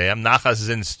JM in the AM. Nachas is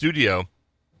in studio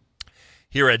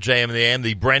here at JM in the AM.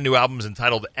 The brand new album is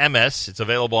entitled MS. It's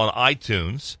available on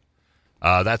iTunes.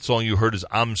 That song you heard is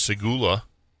Am Segula.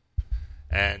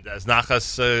 And as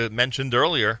Nachas mentioned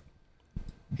earlier,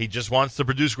 he just wants to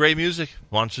produce great music.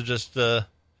 Wants to just let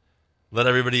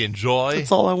everybody enjoy.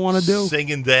 That's all I want to do.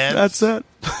 Sing and dance. That's it.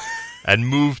 And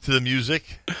move to the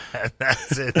music. And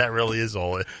that's it. That really is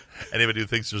all it. Anybody who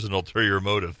thinks there's an ulterior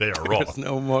motive, they are wrong. There's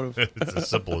no motive. It's as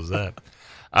simple as that.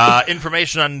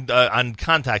 Information on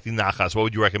contacting Nachas, what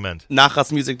would you recommend?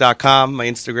 NachasMusic.com, my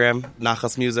Instagram,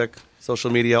 Nachas Music,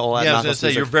 social media, all at Yeah, I was Nachas going to say,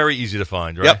 Music. you're very easy to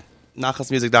find, right? Yep.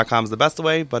 NachasMusic.com is the best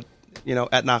way, but,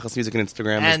 at Nachas Music and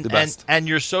Instagram is the best. And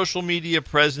your social media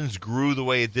presence grew the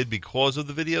way it did because of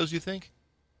the videos, you think?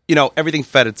 Everything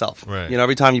fed itself. Right.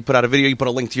 Every time you put out a video, you put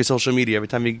a link to your social media. Every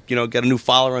time you, get a new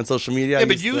follower on social media. Yeah,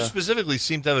 but you specifically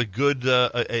seem to have a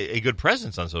good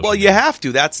presence on social Well, media. you have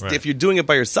to. That's Right. if you're doing it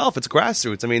by yourself, it's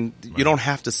grassroots. I mean, you don't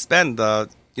have to spend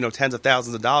tens of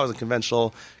thousands of dollars in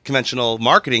conventional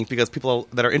marketing because people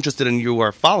that are interested in you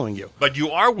are following you. But you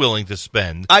are willing to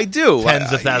spend I do.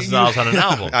 tens of thousands of dollars on an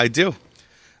album. I do.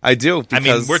 Because I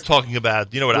mean, we're talking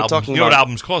about what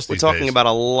albums cost We're these talking days. about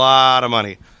a lot of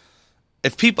money.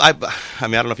 If people, I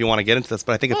don't know if you want to get into this,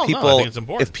 but I think I think it's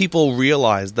important. if people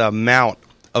realize the amount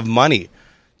of money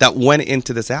that went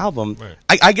into this album.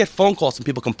 Right. I get phone calls from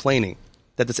people complaining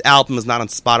that this album is not on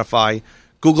Spotify,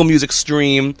 Google Music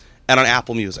Stream, and on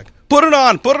Apple Music. Put it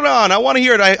on. I want to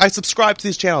hear it. I subscribe to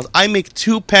these channels. I make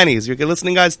 2 pennies. You're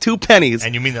listening, guys? 2 pennies.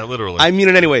 And you mean that literally? I mean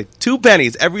it anyway. 2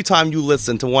 pennies every time you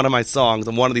listen to one of my songs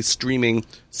on one of these streaming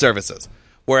services.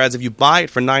 Whereas if you buy it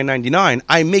for $9.99,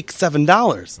 I make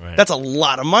 $7. Right. That's a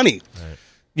lot of money. Right.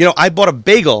 You know, I bought a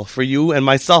bagel for you and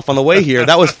myself on the way here.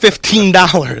 That was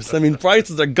 $15. I mean,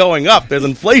 prices are going up. There's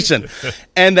inflation.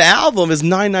 And the album is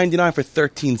 $9.99 for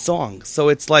 13 songs. So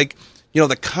it's like, you know,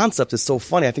 the concept is so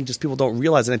funny. I think just people don't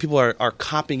realize it. And people are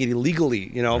copying it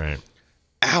illegally, you know. Right.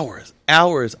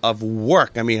 Hours of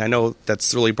work. I mean, I know that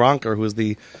Surly Bronker, who is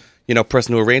the, you know,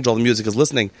 person who arranged all the music, is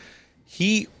listening.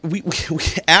 We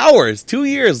hours, 2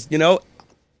 years, you know,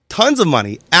 tons of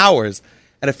money, hours.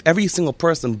 And if every single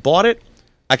person bought it,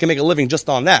 I can make a living just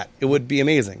on that. It would be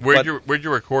amazing. Where'd you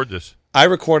record this? I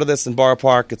recorded this in Borough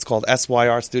Park. It's called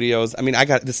SYR Studios. I mean, I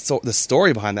got this. The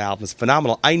story behind the album is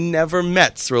phenomenal. I never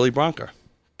met Surly Bronker,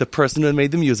 the person who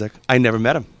made the music. I never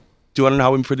met him. Do you want to know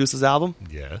how we produced this album?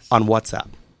 Yes. On WhatsApp.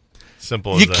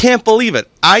 Simple as You that. can't believe it.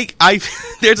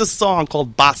 There's a song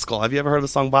called Boskel. Have you ever heard of the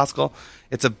song Boskel?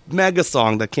 It's a mega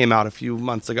song that came out a few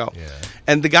months ago. Yeah.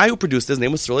 And the guy who produced it, his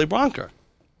name was Surly Bronker.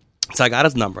 So I got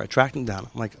his number. I tracked him down.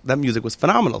 I'm like, that music was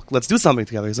phenomenal. Let's do something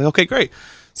together. He's like, okay, great.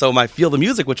 So my Feel the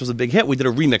Music, which was a big hit, we did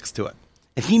a remix to it.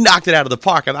 And he knocked it out of the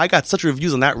park. I got such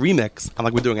reviews on that remix. I'm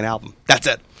like, we're doing an album. That's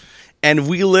it. And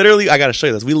we literally, I got to show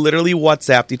you this. We literally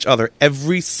WhatsApped each other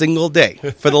every single day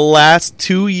for the last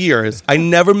 2 years. I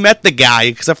never met the guy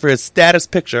except for his status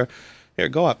picture. Here,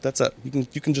 go up. That's it.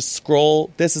 You can just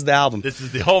scroll. This is the album. This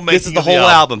is the whole making This is the of whole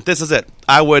album. This is it.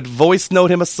 I would voice note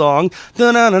him a song.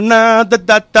 A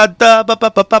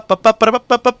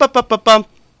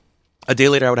day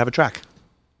later, I would have a track.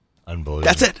 Unbelievable.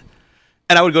 That's it.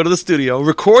 And I would go to the studio,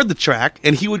 record the track,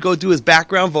 and he would go do his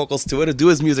background vocals to it, or do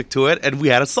his music to it, and we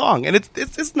had a song. And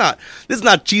this is not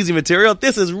cheesy material.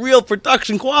 This is real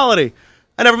production quality.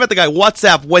 I never met the guy.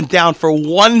 WhatsApp went down for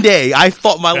 1 day. I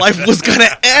thought my life was going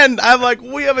to end. I'm like,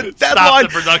 we have a deadline. Stop the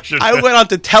production. I went on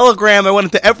to Telegram. I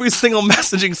went into every single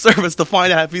messaging service to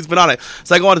find out if he's been on it.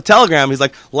 So I go on to Telegram. He's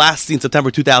like, last seen September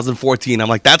 2014. I'm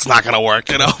like, that's not going to work.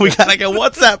 You know, we got to get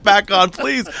WhatsApp back on,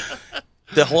 please.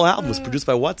 The whole album was produced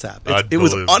by WhatsApp. It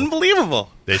was unbelievable.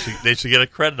 They should get a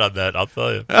credit on that, I'll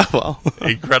tell you. Oh, well.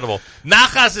 Incredible.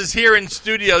 Nachas is here in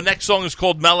studio. Next song is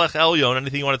called Melech Elyon.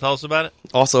 Anything you want to tell us about it?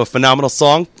 Also a phenomenal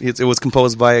song. It was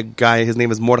composed by a guy, his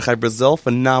name is Mordechai Brazil.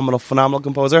 Phenomenal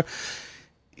composer.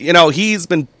 You know, he's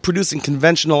been producing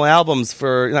conventional albums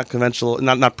for, not conventional,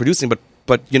 not producing, but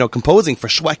you know, composing for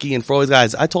Shweki and for all these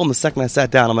guys. I told him the second I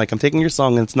sat down, I'm like, I'm taking your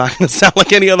song and it's not going to sound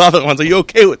like any of the other ones. Are you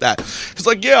okay with that? He's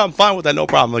like, yeah, I'm fine with that, no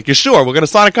problem. I'm like, you're sure? We're going to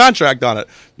sign a contract on it.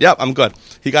 Yep, I'm good.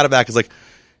 He got it back. He's like,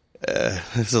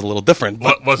 this is a little different.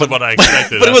 Wasn't what I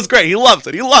expected. But it was great. He loves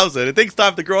it. It takes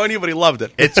time to grow on you, but he loved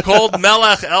it. It's called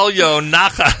Melech Elyon.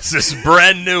 Nachas is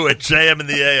brand new at JM in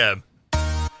the AM.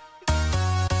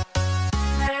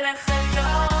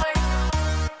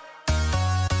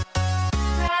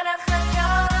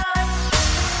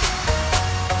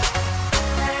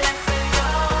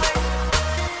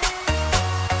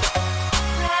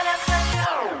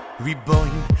 Riboin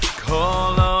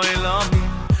kol oilamim,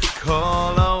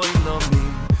 kol oilamim,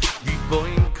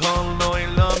 Riboin kol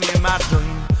oilamim,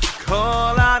 Adoin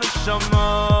kol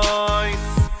arishamois,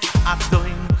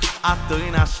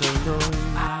 Adoin ashalom,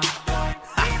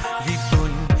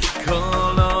 Riboin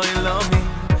kol oilamim,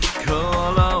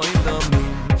 kol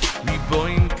oilamim,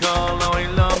 Riboin kol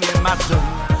oilamim, Adoin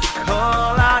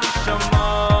kol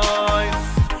arishamois,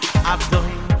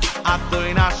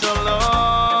 Adoin ashalom.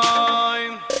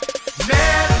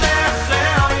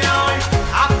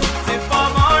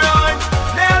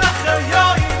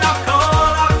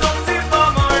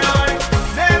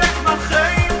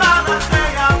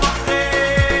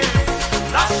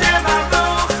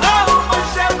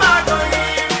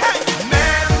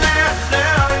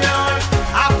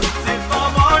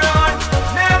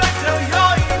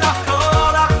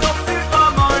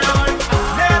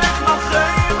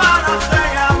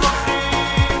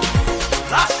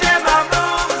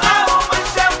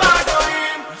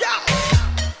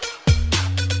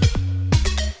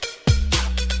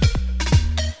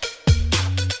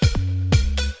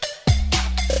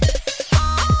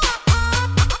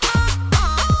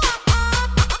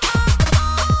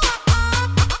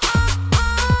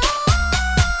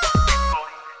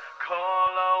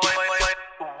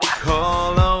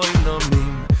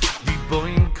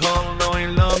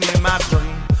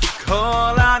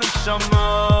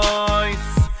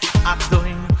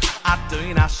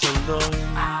 Adoin ashalom,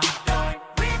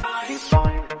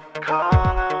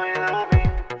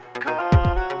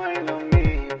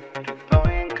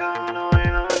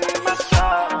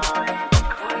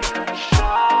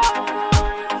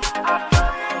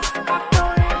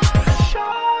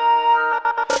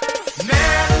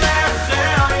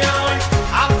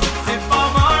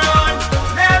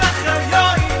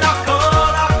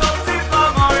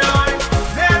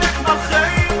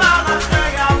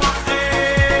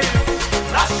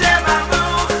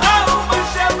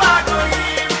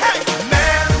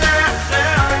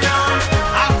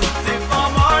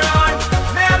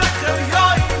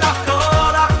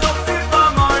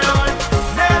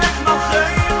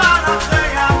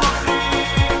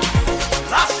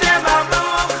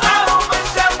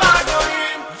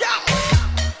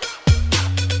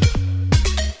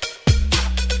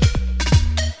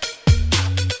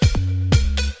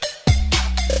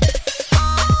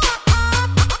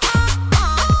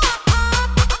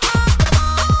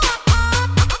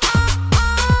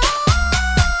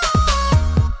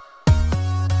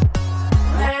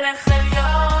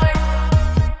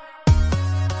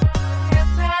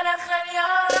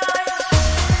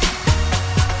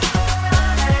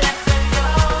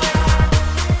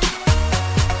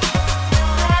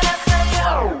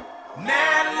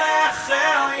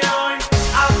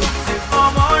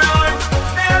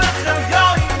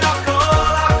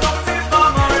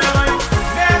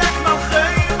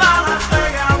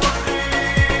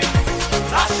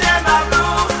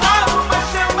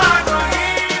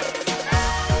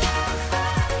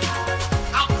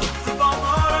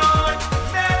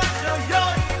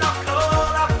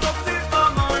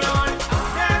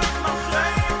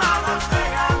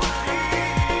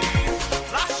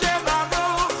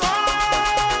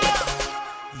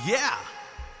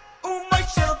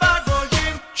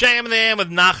 JM and the AM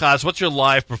with Nachas. What's your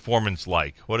live performance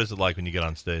like? What is it like when you get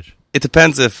on stage? It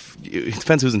depends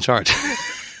who's in charge.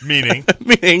 Meaning?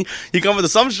 Meaning, you come to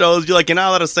some shows, you're not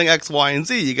allowed to sing X, Y, and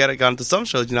Z. You got to go into some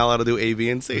shows, you're not allowed to do A,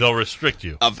 B, and C. They'll restrict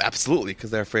you. Absolutely,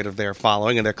 because they're afraid of their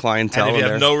following and their clientele. And if you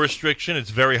have no restriction, it's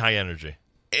very high energy.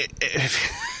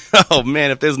 Oh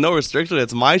man, if there's no restriction,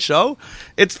 it's my show.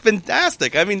 It's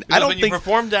fantastic. I mean, Because I don't when think you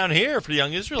performed down here for the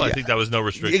Young Israel, I think that was no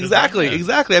restriction. Exactly, Yeah.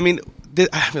 exactly. I mean,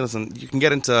 listen, you can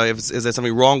get into is there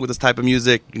something wrong with this type of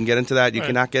music? You can get into that. You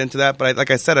cannot get into that. But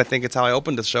like I said, I think it's how I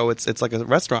opened the show. It's like a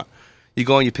restaurant. You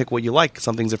go and you pick what you like.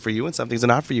 Some things are for you, and some things are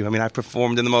not for you. I mean, I've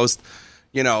performed in the most,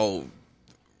 the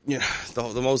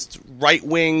most right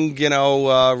wing,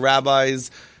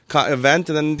 rabbis event,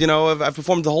 and then I've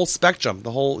performed the whole spectrum,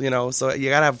 the whole so you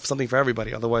gotta have something for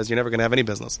everybody, otherwise you're never gonna have any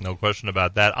business. No question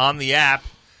about that. On the app,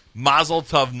 Mazel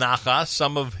Tov Nachas,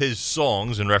 some of his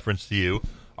songs in reference to you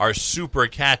are super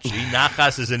catchy.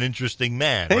 Nachas is an interesting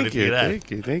man. Thank you.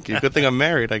 Good thing I'm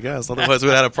married, I guess, otherwise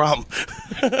we'd had a problem.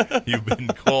 You've been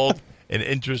called an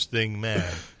interesting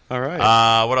man. All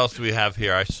right. What else do we have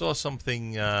here? I saw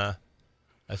something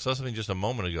just a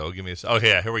moment ago. Give me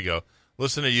here we go.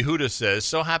 Listener Yehuda says,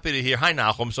 so happy to hear, hi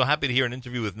Nachum, so happy to hear an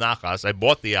interview with Nachas. I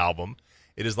bought the album.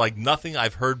 It is like nothing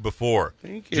I've heard before.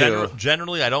 Thank you.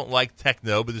 Generally, I don't like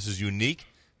techno, but this is unique,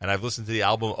 and I've listened to the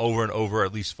album over and over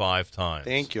at least 5 times.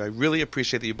 Thank you. I really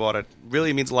appreciate that you bought it.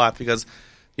 Really means a lot because,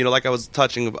 like I was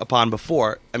touching upon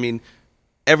before, I mean,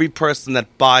 every person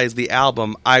that buys the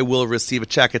album, I will receive a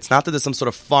check. It's not that there's some sort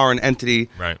of foreign entity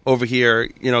over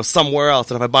here, somewhere else,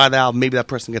 and if I buy the album, maybe that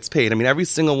person gets paid. I mean, every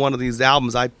single one of these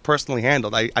albums I personally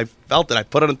handled. I felt it. I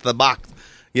put it into the box,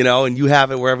 and you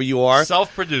have it wherever you are.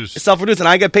 Self-produced. It's self-produced, and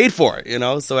I get paid for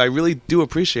it, so I really do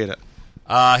appreciate it.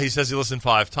 He says he listened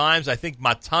 5 times. I think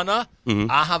Matana,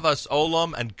 Ahavas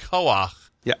Olam, and Koach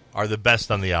are the best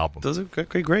on the album. Those are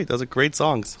great. Those are great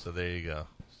songs. So there you go.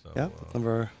 So,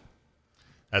 number...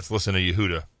 That's listener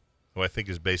Yehuda, who I think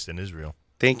is based in Israel.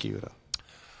 Thank you.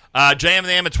 JM and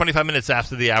the AM at 25 minutes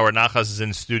after the hour. Nachas is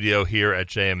in studio here at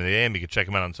JM and the AM. You can check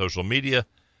him out on social media.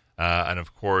 And,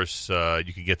 of course,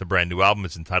 you can get the brand new album.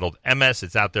 It's entitled MS.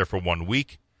 It's out there for 1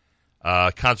 week.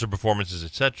 Concert performances,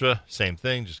 etc. Same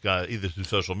thing. Just got either through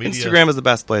social media. Instagram is the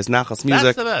best place. Nachas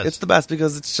Music. That's the best. It's the best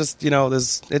because it's just,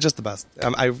 it's just the best.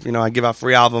 I give out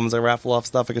free albums. I raffle off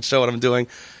stuff. I can show what I'm doing.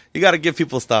 You got to give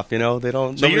people stuff, They don't.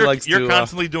 So nobody likes you're to.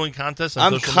 Constantly doing contests. On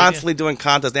I'm social constantly doing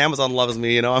contests. Amazon loves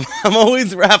me. I'm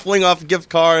always raffling off gift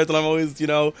cards, and I'm always, you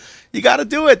got to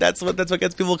do it. That's what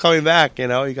gets people coming back. You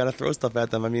got to throw stuff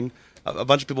at them. I mean, a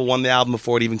bunch of people won the album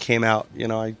before it even came out.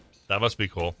 That must be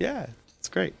cool. Yeah, it's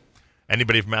great.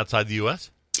 Anybody from outside the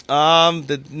U.S.?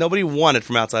 Nobody won it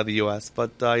from outside the U.S.,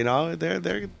 but they're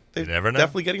never know.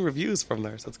 Definitely getting reviews from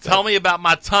there. So it's good. Tell me about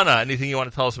Matana. Anything you want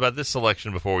to tell us about this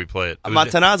selection before we play it?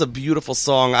 Matana is a beautiful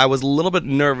song. I was a little bit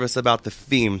nervous about the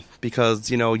theme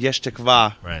because, Yesh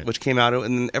Tikva, which came out,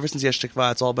 and ever since Yesh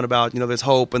Tikva, it's all been about, there's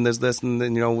hope and there's this and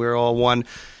then, we're all one.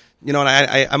 And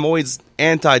I'm always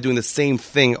anti doing the same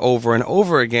thing over and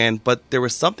over again, but there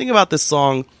was something about this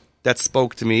song that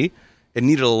spoke to me. It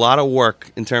needed a lot of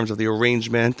work in terms of the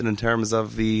arrangement and in terms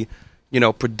of the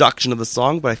production of the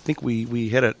song, but I think we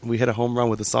hit it. We hit a home run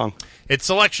with the song. It's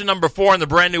selection number 4 on the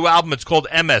brand new album. It's called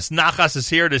MS. Nachas is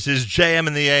here. This is JM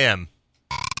and the AM.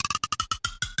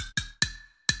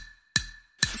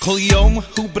 כל יום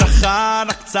הוא ברכה,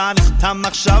 רק צריך את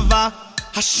המחשבה.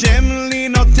 השם לי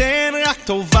נותן רק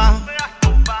טובה.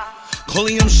 כל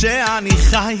יום שאני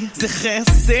חי זה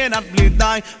חסד עד בלי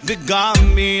די, וגם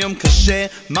ביום קשה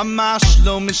ממש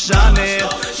לא משנה.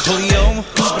 כל יום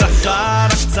הוא ברכה,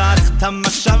 רק צריך את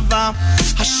המחשבה.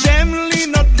 השם לי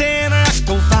נותן רק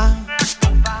טובה.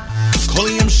 כל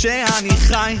יום שאני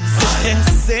חי זה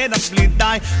חסד עד בלי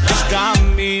די,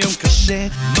 וגם ביום קשה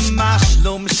ממש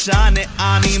לא משנה.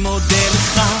 אני מודה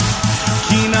לך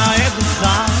כי נאה בך,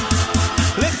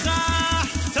 לך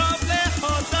טוב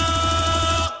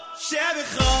להודות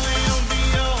שבכל יום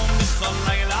ויום בכל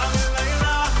לילה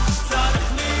ולילה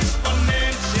צריך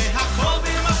להתבונן שהכל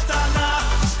במתנה,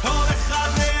 כל אחד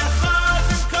ואחד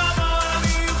במקומו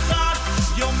המיוחד,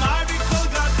 יומי בכל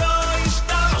גדול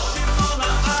ישתר שמו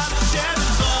לעד.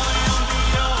 שבכל יום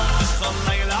ויום בכל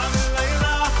לילה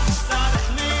ולילה צריך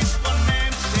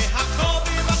להתבונן שהכל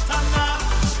במתנה,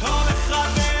 כל אחד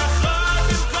ואחד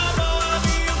במקומו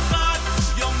המיוחד,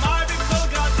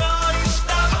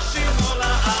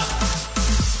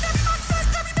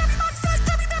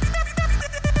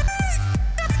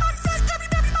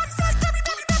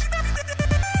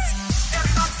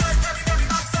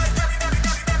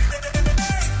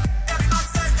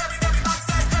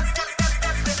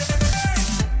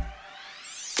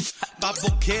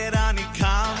 בבוקר אני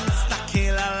קם, מסתכל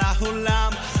על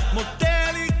העולם,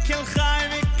 מודה לי כל חי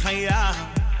וקיים.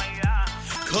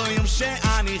 כל יום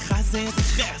שאני חי זה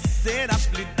חסד אף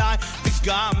בלי די,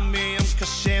 וגם ביום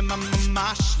קשה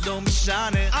ממש לא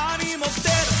משנה. אני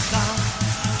מודה לך,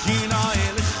 כי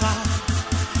נאה לך,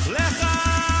 לך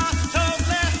טוב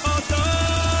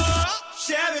להודות,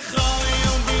 שבכל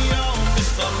יום ויום,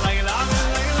 בכל לילה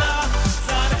ולילה,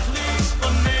 צריך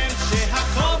להתבונן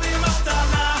שהכל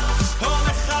במתנה, כל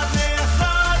אחד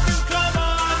לאחד במקומו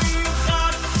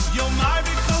המיוחד, יומי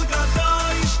וכל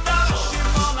גדול ישתבח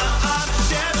שמו לעד,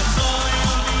 שבכל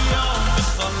יום ויום,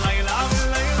 בכל לילה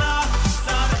ולילה,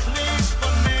 צריך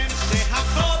להתבונן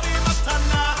שהכל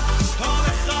במתנה, כל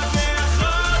אחד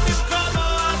לאחד במקומו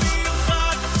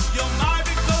המיוחד, יומי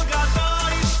וכל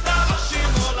גדול ישתבח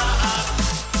שמו לעד.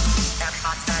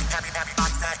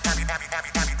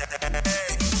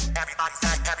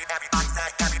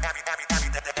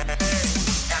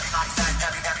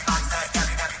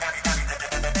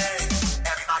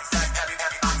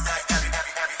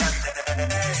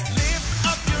 Lift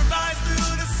up your eyes to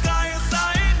the sky and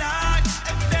Sinai,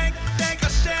 and thank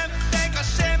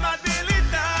Hashem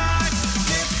Adilidai.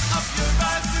 Lift up your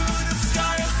eyes to the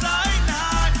sky and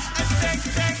Sinai, and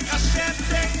thank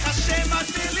Hashem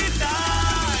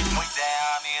Adilidai. מודה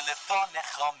אני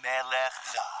לפניך מלך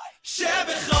חי,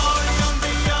 שבכל יום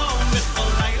ויום, בכל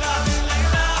לילה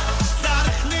ולילה,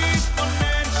 צריך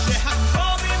להתבונן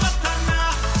שהכל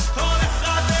במתנה, כל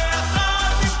אחד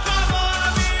לאחד במקומו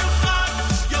המיוחד,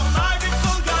 יומי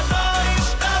וכל גדול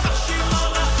ישתבח שמו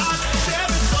לעד,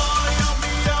 שבכל יום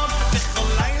ויום, בכל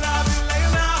לילה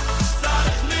ולילה,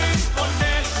 צריך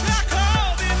להתבונן שהכל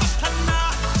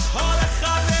במתנה, כל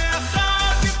אחד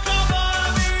לאחד במקומו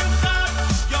המיוחד,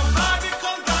 יומי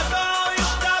וכל גדול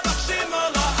ישתבח שמו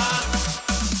לעד.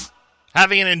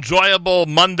 Having an enjoyable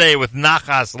Monday with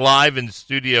Nachas live in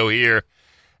studio here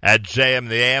at JM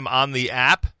the AM on the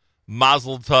app.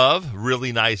 Mazel Tov,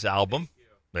 really nice album.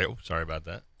 Oh, sorry about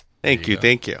that. Thank you. go.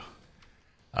 Thank you.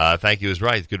 Thank you is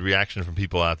right. Good reaction from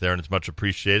people out there, and it's much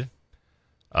appreciated.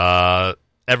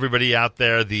 Everybody out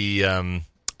there, the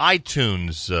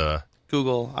iTunes,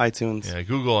 Google, iTunes. yeah,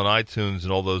 Google and iTunes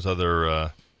and all those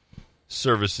other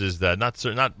services that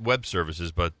not web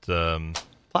services, but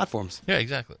Platforms. yeah,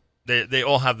 exactly. They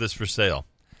all have this for sale.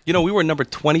 You know, we were number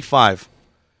 25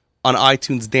 on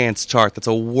iTunes Dance chart. That's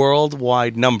a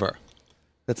worldwide number.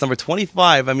 That's number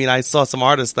 25. I mean, I saw some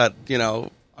artists that, you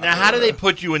know... Now, how do they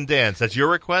put you in dance? That's your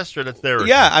request or that's their request?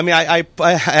 Yeah, I mean, I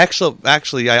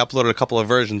actually I uploaded a couple of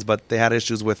versions, but they had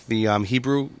issues with the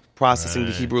Hebrew processing,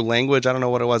 the Hebrew language. I don't know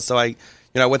what it was. So I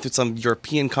went through some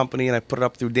European company and I put it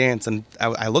up through Dance, and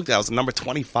I looked at it. I was number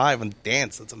 25 on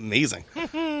Dance. It's amazing.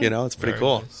 It's pretty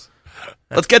cool. Nice.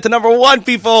 Let's get to number 1,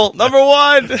 people. Number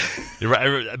 1. You're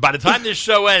right. By the time this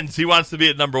show ends, he wants to be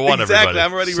at number 1, Exactly. everybody.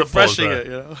 I'm already Simple refreshing as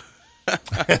it.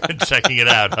 that. Checking it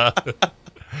out, huh?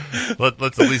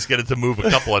 Let's at least get it to move a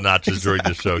couple of notches during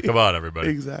the show. Come on, everybody.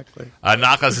 Exactly.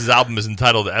 Nachas's album is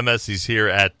entitled MS. He's here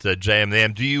at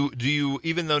JMAM. Do you,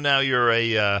 even though now you're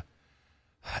a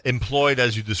employed,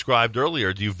 as you described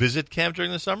earlier, do you visit camp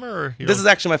during the summer? Or This is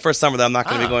actually my first summer that I'm not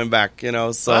going to be going back. So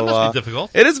that must be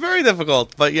difficult. It is very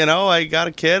difficult, but I got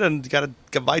a kid and got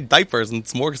to buy diapers, and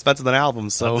it's more expensive than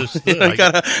albums. So Understood. I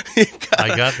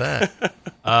got that.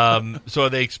 So are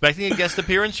they expecting a guest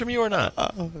appearance from you or not?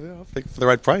 for the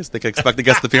right price, they could expect a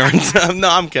guest appearance. No,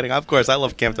 I'm kidding. Of course, I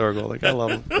love Camp Torgal. Like, I love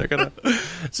them. They're gonna.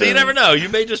 So you never know. You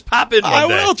may just pop in one I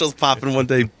day. will just pop in one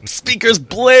day. Speakers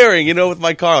blaring, with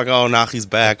my car. Like, oh, Nachi's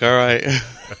back. All right.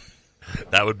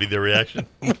 That would be the reaction.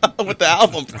 With the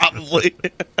album, probably.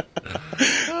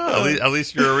 At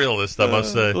least you're a realist, I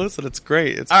must say. Listen, it's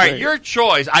great. It's All right, great. your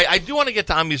choice. I do want to get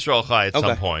to Am Yisrael Chai at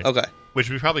some point. Okay. Which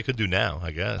we probably could do now,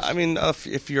 I guess. I mean,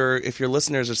 if your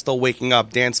listeners are still waking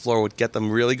up, Dance Floor would get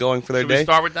them really going for their Should day. we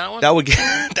start with that one?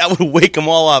 That would wake them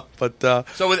all up. But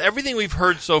so with everything we've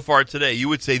heard so far today, you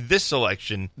would say this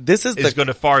selection this is going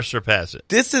to far surpass it.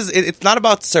 This is it's not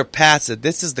about surpass it.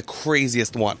 This is the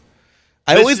craziest one.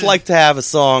 I always like to have a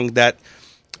song that's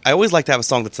the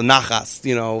Nachas,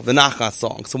 the Nachas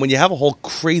song. So when you have a whole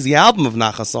crazy album of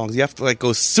Nachas songs, you have to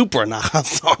go super Nachas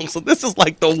songs. So this is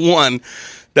like the one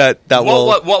that will.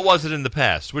 What was it in the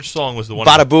past? Which song was the one?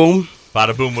 Bada Boom.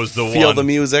 Bada Boom was the one. Feel the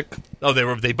Music. Oh, they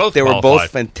both were qualified. both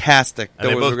fantastic. And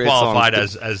they both qualified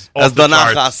as the charts.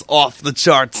 Nachas off the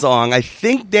chart song. I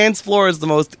think Dance Floor is the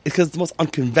most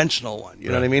unconventional one. You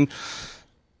know what I mean?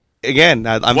 Again,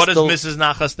 what does Mrs.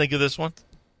 Nachas think of this one?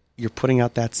 You're putting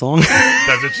out that song.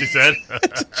 That's what she said.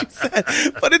 That's what she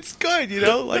said. But it's good,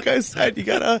 Like I said, you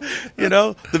gotta,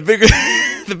 the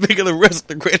bigger the risk,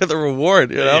 the greater the reward.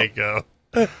 There you go.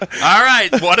 All right.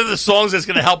 What are the songs that's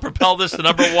going to help propel this to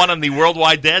number one on the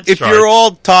worldwide dance If chart? you're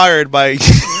all tired by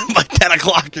 10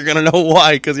 o'clock, you're going to know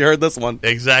why, because you heard this one.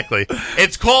 Exactly.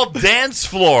 It's called Dance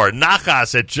Floor,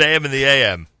 Nachas at JM in the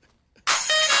AM.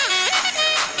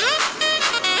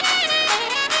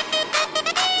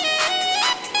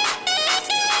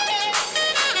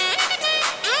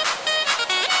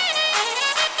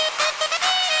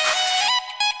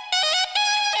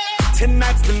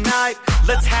 Tonight's the night,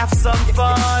 let's have some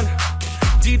fun.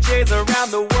 DJs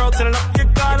around the world, turn it up, you're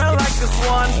gonna like this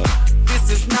one. This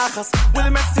is Nachas with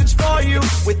a message for you.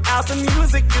 Without the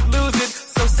music, you'd lose it.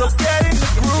 So get in the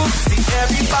groove. See,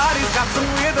 everybody's got some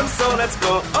rhythm, so let's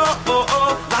go. Oh, oh,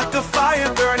 oh, like a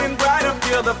fire burning brighter,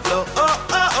 feel the flow. Oh,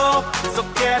 oh, oh, so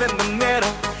get in the middle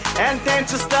and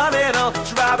dance just a little.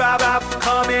 Drop,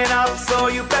 coming up, so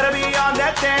you better be on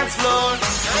that dance floor.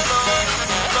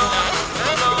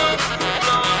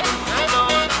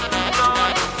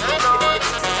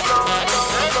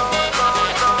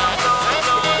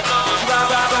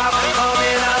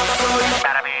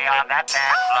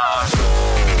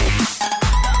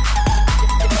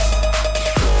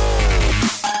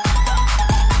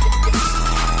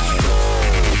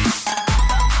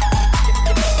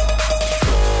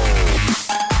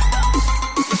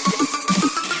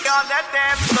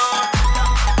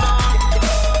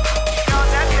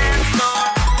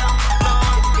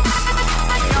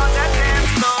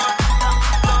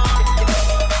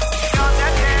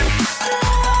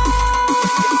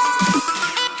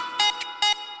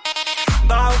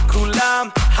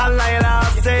 הלילה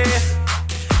הזה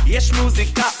יש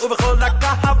מוזיקה ובכל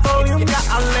דקה הווליום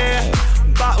יעלה.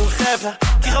 באו חבר'ה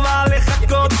כי חבל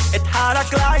לחכות, את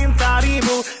הרגליים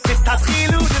תרימו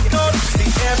ותתחילו לרקוד. See,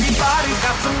 everybody's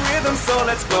got some rhythm, so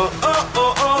let's go. Oh,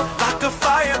 oh, oh, like a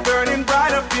fire burning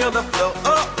brighter, feel the flow.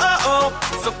 Oh, oh, oh,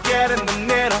 so get in the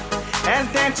middle and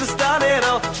dance just a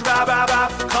little.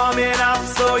 Drop, coming up,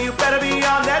 so you better be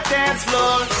on that dance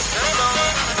floor.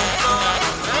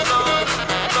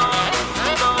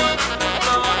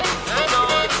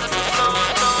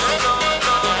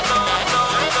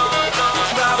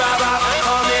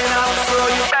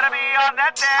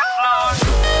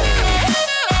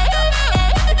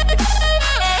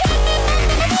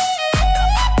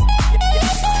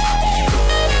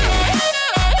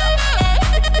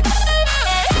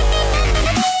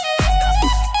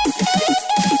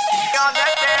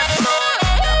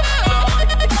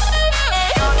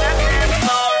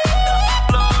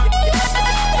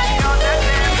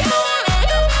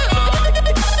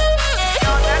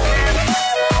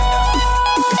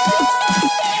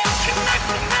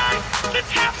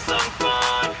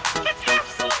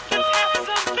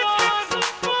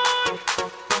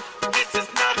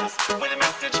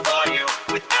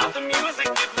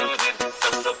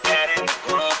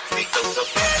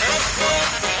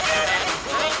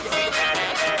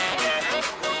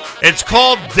 It's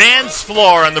called Dance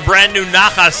Floor on the brand new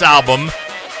Nachas album.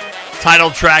 Title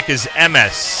track is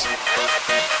MS.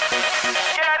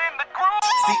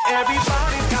 See,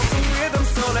 everybody's got some rhythm,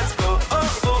 so let's go.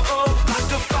 Oh, oh, oh,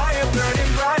 like a fire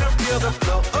burning brighter, feel the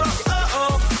flow. Oh, oh,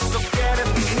 oh, so get in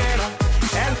the middle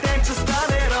and dance just a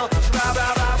little. Drop,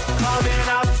 coming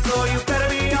up, so you better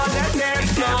be on that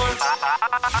dance floor.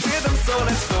 Rhythm, so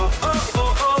let's go. Oh,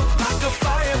 oh, oh, like a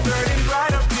fire burning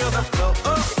brighter, feel the flow.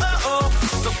 Oh, oh, oh,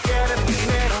 so get in the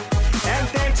middle and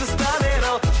dance just a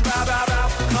little. Drop,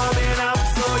 coming up,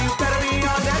 so you better be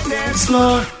on that dance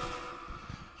floor.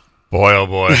 Boy, oh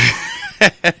boy.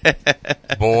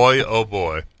 Boy, oh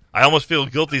boy. I almost feel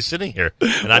guilty sitting here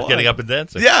and not getting up and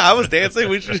dancing. Yeah, I was dancing.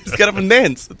 We should just get up and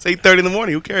dance. It's 8:30 in the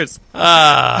morning. Who cares?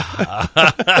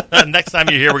 Next time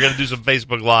you're here, we're going to do some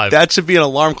Facebook Live. That should be an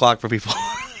alarm clock for people.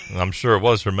 I'm sure it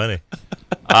was for many.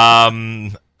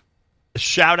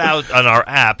 Shout out on our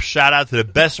app. Shout out to the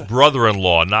best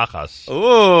brother-in-law, Nachas.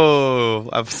 Oh,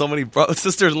 I have so many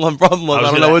sisters-in-law and brother-in-laws.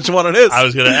 I don't know which one it is. I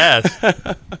was going to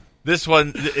ask. This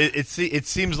one, it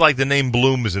seems like the name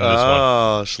blooms in this one.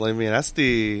 Oh, Shlomi and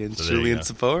Esti and Julie and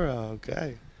Sephora.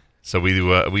 Okay. So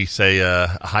we say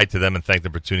hi to them and thank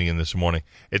them for tuning in this morning.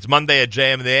 It's Monday at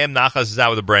JM and the AM. Nachas is out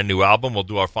with a brand new album. We'll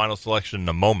do our final selection in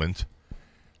a moment.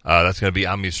 That's going to be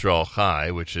Am Yisrael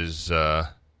Chai, which is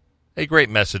a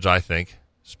great message, I think,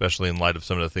 especially in light of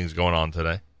some of the things going on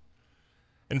today.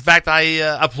 In fact, I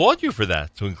applaud you for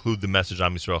that, to include the message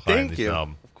Am Yisrael Chai in this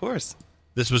album. Of course.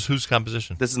 This was whose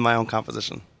composition? This is my own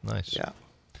composition. Nice. Yeah.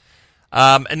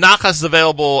 And Nachas is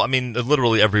available, I mean,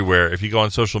 literally everywhere. If you go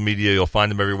on social media, you'll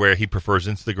find him everywhere. He prefers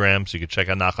Instagram, so you can check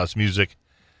out Nachas Music.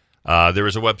 There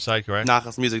is a website, correct?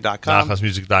 NachasMusic.com.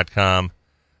 NachasMusic.com.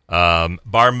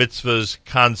 bar mitzvahs,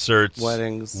 concerts,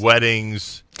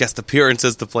 weddings, guest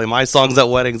appearances to play my songs at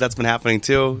weddings. That's been happening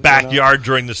too. Backyard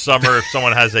during the summer. If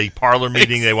someone has a parlor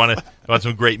meeting, they want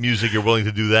some great music, you're willing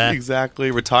to do that.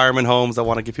 Exactly. Retirement homes. I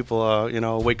want to give people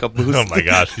a wake up boost. Oh my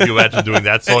gosh! Can you imagine doing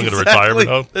that song at a retirement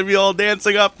home? They'd be all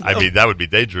dancing up. I mean, that would be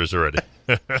dangerous already.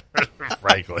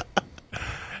 Frankly.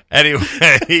 Anyway,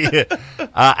 and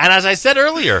as I said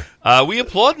earlier, we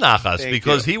applaud Nachas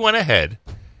because he went ahead.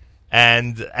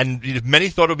 And many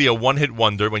thought it would be a one-hit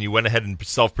wonder when you went ahead and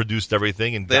self-produced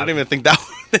everything. And they didn't even think that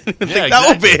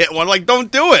would be a hit one. Like, don't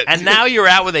do it. And now you're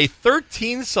out with a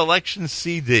 13-selection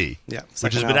CD,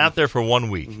 which has been out there for 1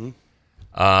 week. Mm-hmm.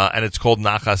 And it's called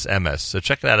Nachas MS. So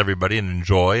check it out, everybody, and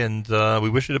enjoy. And we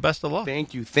wish you the best of luck.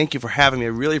 Thank you for having me. I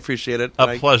really appreciate it.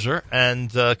 A pleasure,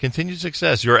 and continued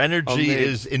success. Your energy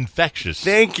is infectious.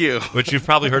 Thank you. Which you've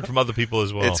probably heard from other people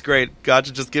as well. It's great. God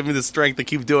should just give me the strength to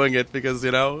keep doing it because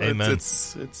Amen.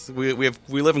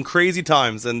 We live in crazy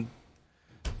times, and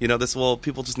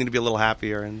people just need to be a little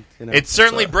happier. And it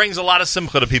certainly brings a lot of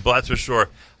simcha to people, that's for sure.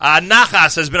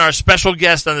 Nachas has been our special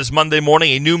guest on this Monday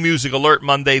morning, a new music alert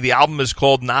Monday. The album is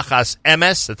called Nachas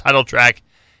MS. The title track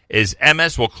is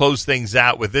MS. We'll close things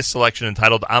out with this selection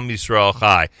entitled Am Yisrael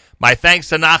Chai. My thanks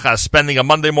to Nachas spending a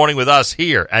Monday morning with us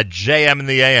here at JM in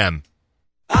the AM.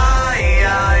 Am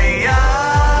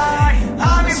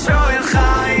Yisrael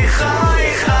Chai,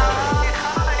 Chai, Chai.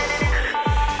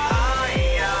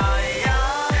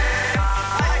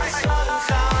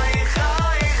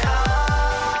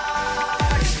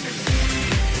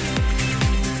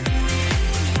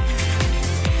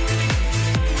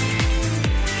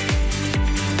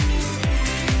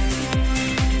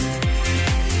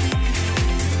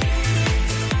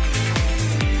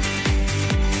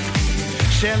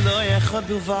 Shelo echad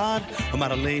bilvad,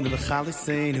 Amar Aleinu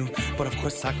l'chalisenu. But of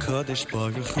course HaKadosh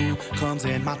Baruch Hu comes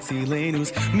and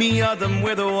matzilenus. Me Adam,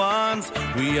 we're the ones,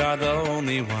 we are the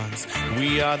only ones.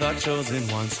 We are the chosen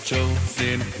ones,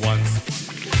 chosen ones.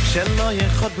 Shelo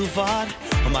echad bilvad,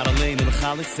 Amar Aleinu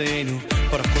l'chalisenu.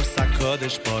 But of course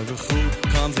HaKadosh Baruch Hu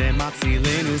comes and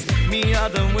matzilenus. Me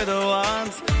Adam, we're the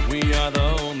ones, we are the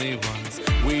only ones.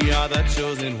 We are the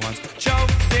chosen ones,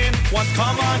 chosen ones.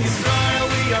 Come on, Yisrael,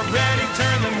 we are ready.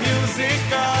 Turn the music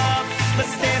up.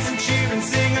 Let's dance and cheer and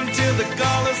sing until the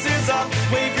chorus is up.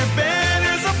 Wave your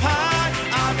banners up high.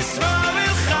 Am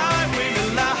Yisrael Chai, we're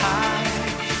alive.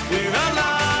 We're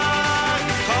alive.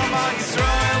 Come on,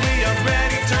 Yisrael, we are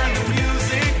ready. Turn the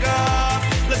music up.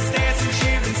 Let's dance and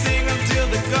cheer and sing until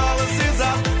the chorus is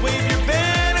up. Wave your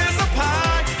banners up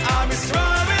high. Am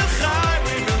Yisrael Chai,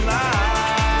 we're alive.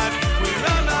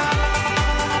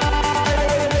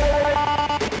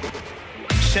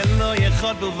 Shelo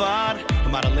yechad bilvad,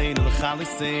 Amar Aleinu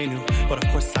l'chalisenu. But of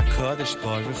course HaKadosh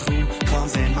Baruch Hu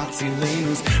comes and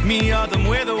matzilenus. Me Adam,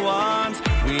 we're the ones,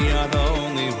 we are the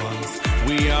only ones.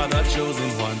 We are the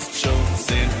chosen ones,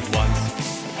 chosen ones.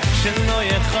 Shelo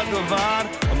yechad bilvad,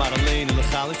 Amar Aleinu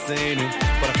l'chalisenu.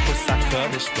 But of course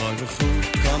HaKadosh Baruch Hu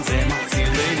comes and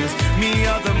matzilenus. Me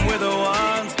Adam, we're the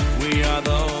ones, we are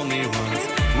the only ones.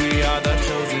 We are the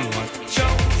chosen ones,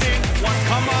 chosen ones.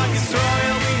 Come on,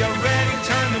 Yisrael, we are ready.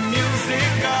 Turn the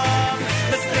music up.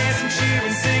 Let's dance and cheer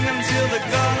and sing until the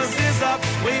chorus is up.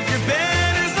 Wave your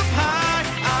banners up high.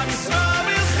 Am Yisrael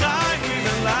Chai, we're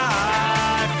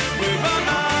alive. We're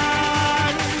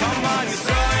alive. Come on,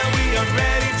 Yisrael, we are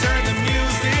ready. Turn the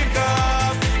music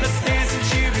up. Let's dance and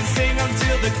cheer and sing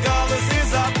until the chorus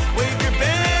is up. Wave your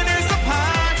banners up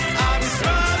high. Am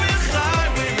Yisrael Chai,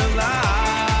 we're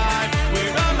alive.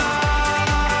 We're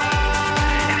alive.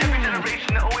 In every generation,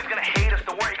 they're always gonna hate us.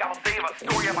 Don't worry, God will save us.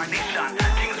 Story of our nation.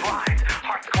 Kings rise,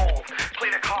 hearts cold. Play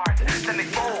their cards, then they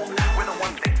fold. We're the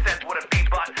ones they said wouldn't be,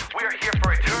 but we're here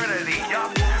for eternity. Yup.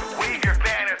 Wave your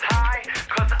banners high,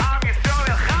 'cause I'm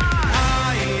Yisrael Chai.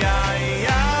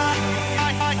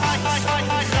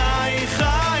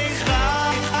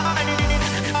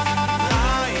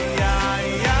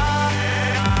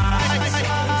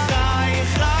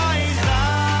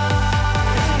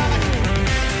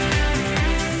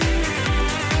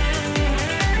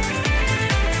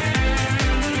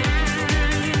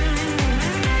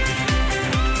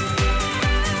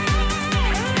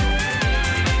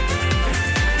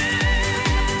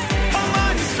 Come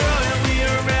on, Yisrael, we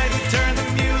are ready. Turn the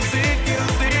music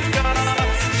up.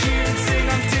 Cheer and sing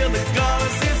until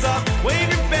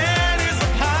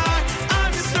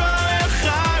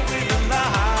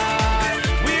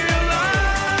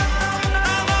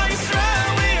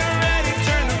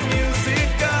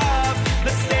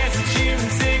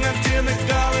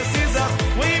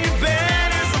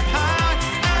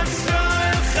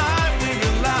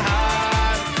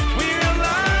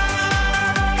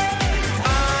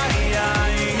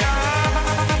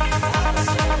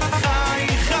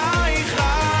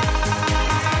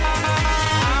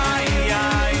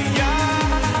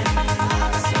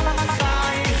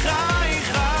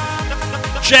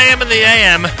JM in the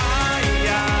AM.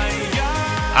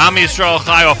 Am Yisrael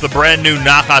Chai off the brand new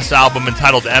Nachas album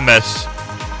entitled MS.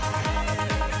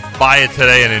 Buy it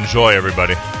today and enjoy,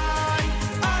 everybody.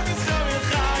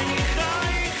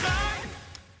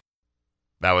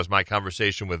 That was my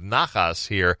conversation with Nachas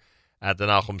here at the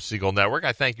Nachum Segal Network.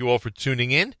 I thank you all for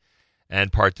tuning in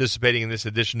and participating in this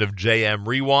edition of JM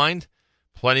Rewind.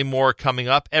 Plenty more coming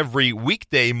up every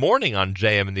weekday morning on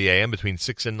JM in the AM between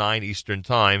 6 and 9 Eastern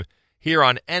Time here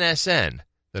on NSN,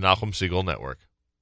 the Nachum Segal Network.